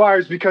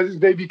backfires because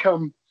they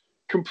become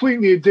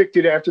completely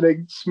addicted after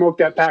they smoke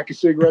that pack of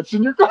cigarettes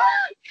in your car.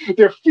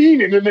 They're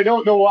fiending and they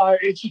don't know why.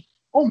 It's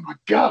oh my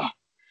God.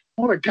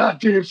 What a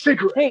goddamn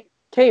cigarette. Hey,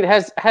 Kate,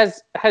 has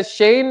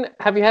Shane,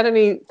 have you had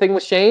anything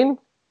with Shane?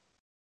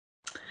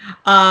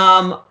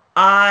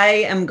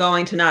 I am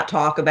going to not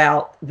talk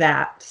about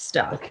that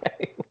stuff.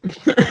 Okay.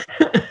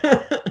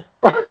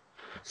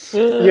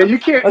 Yeah, you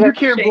can't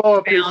blow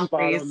up his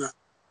spot on that.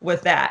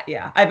 With that,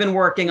 yeah. I've been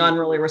working on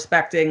really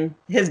respecting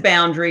his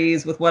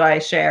boundaries with what I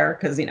share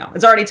because,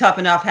 it's already tough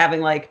enough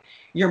having like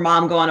your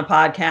mom go on a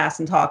podcast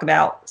and talk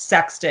about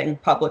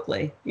sexting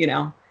publicly,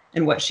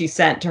 and what she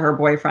sent to her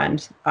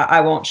boyfriend. I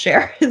won't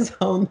share his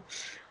own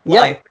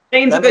life.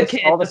 Shane's a good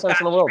kid. All the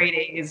sense in the world.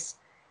 He's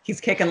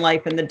kicking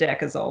life in the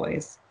dick as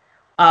always.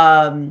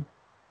 All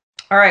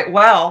right,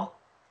 well,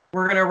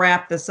 we're going to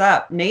wrap this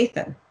up.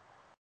 Nathan,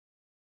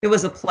 it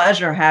was a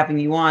pleasure having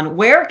you on.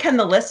 Where can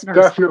the listeners...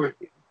 Definitely.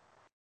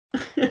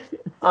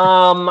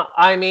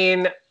 I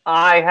mean,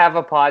 I have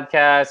a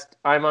podcast.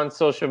 I'm on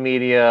social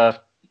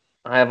media.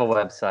 I have a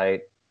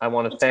website. I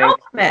want to thank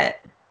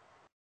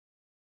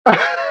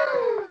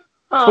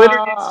Twitter,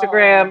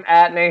 Instagram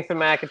at Nathan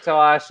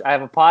McIntosh. I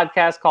have a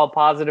podcast called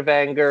Positive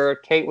Anger.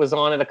 Kate was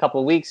on it a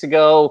couple of weeks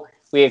ago.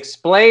 We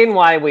explain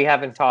why we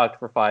haven't talked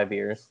for 5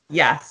 years.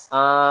 Yes.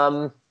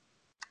 Yeah,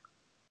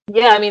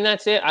 I mean,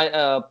 that's it.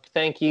 I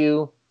thank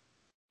you.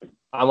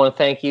 I want to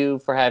thank you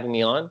for having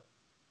me on.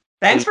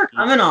 Thanks for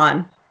coming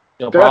on.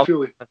 No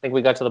problem. I think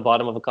we got to the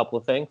bottom of a couple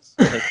of things.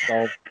 I think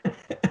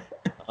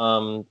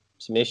solved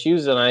some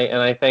issues, and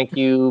I thank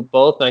you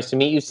both. Nice to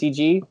meet you,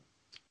 CG.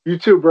 You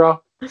too,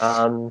 bro.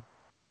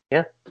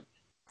 Yeah.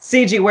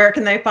 CG, where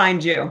can they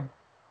find you?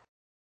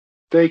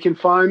 They can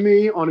find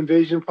me on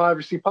Invasion of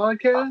Privacy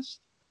Podcast.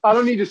 I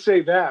don't need to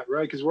say that,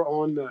 right? Because we're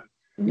on the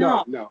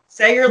No.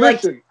 Say you're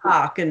Listen, like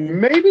TikTok and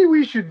maybe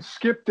we should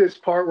skip this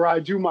part where I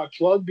do my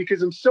plug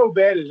because I'm so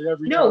bad at it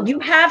every time. no, you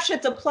have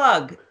shit to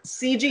plug.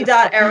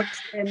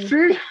 CG.Erickson,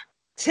 See?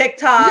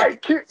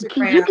 TikTok.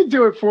 You can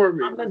do it for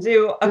me. I'm gonna do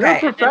You're okay.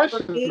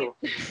 professional.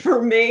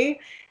 For me,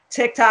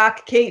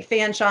 TikTok, Kate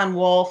Fanchon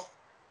Wolf.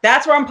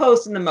 That's where I'm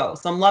posting the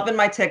most. I'm loving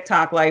my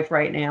TikTok life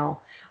right now.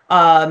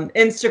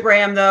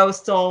 Instagram though,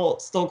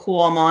 still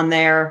cool. I'm on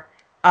there.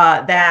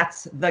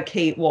 That's the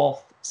Kate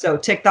Wolf. So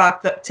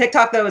TikTok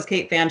though is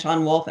Kate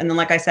Fanchon Wolf. And then,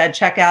 like I said,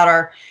 check out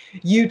our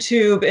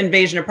YouTube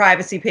Invasion of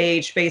Privacy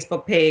page,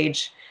 Facebook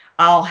page.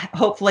 I'll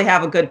hopefully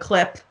have a good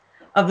clip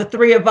of the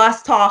three of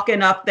us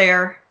talking up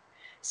there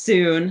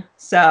soon.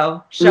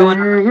 So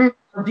showing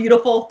our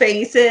beautiful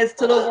faces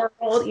to the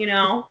world, you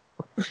know,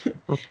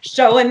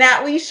 showing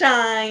that we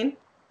shine.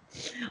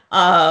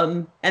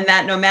 And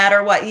that no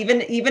matter what,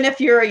 even if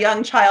you're a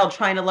young child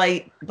trying to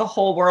light the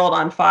whole world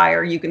on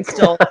fire, you can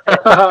still you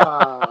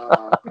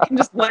can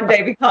just one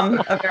day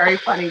become a very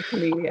funny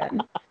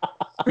comedian.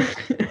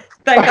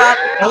 Thank God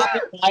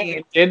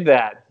I did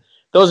that.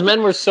 Those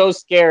men were so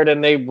scared,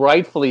 and they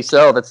rightfully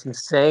so. That's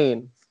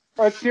insane.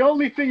 That's the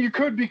only thing you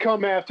could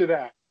become after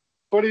that.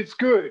 But it's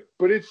good.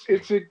 But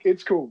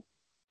it's cool.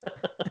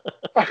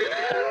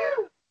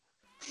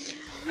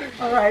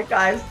 All right,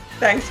 guys.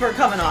 Thanks for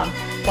coming on.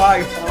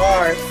 Bye.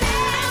 Bye.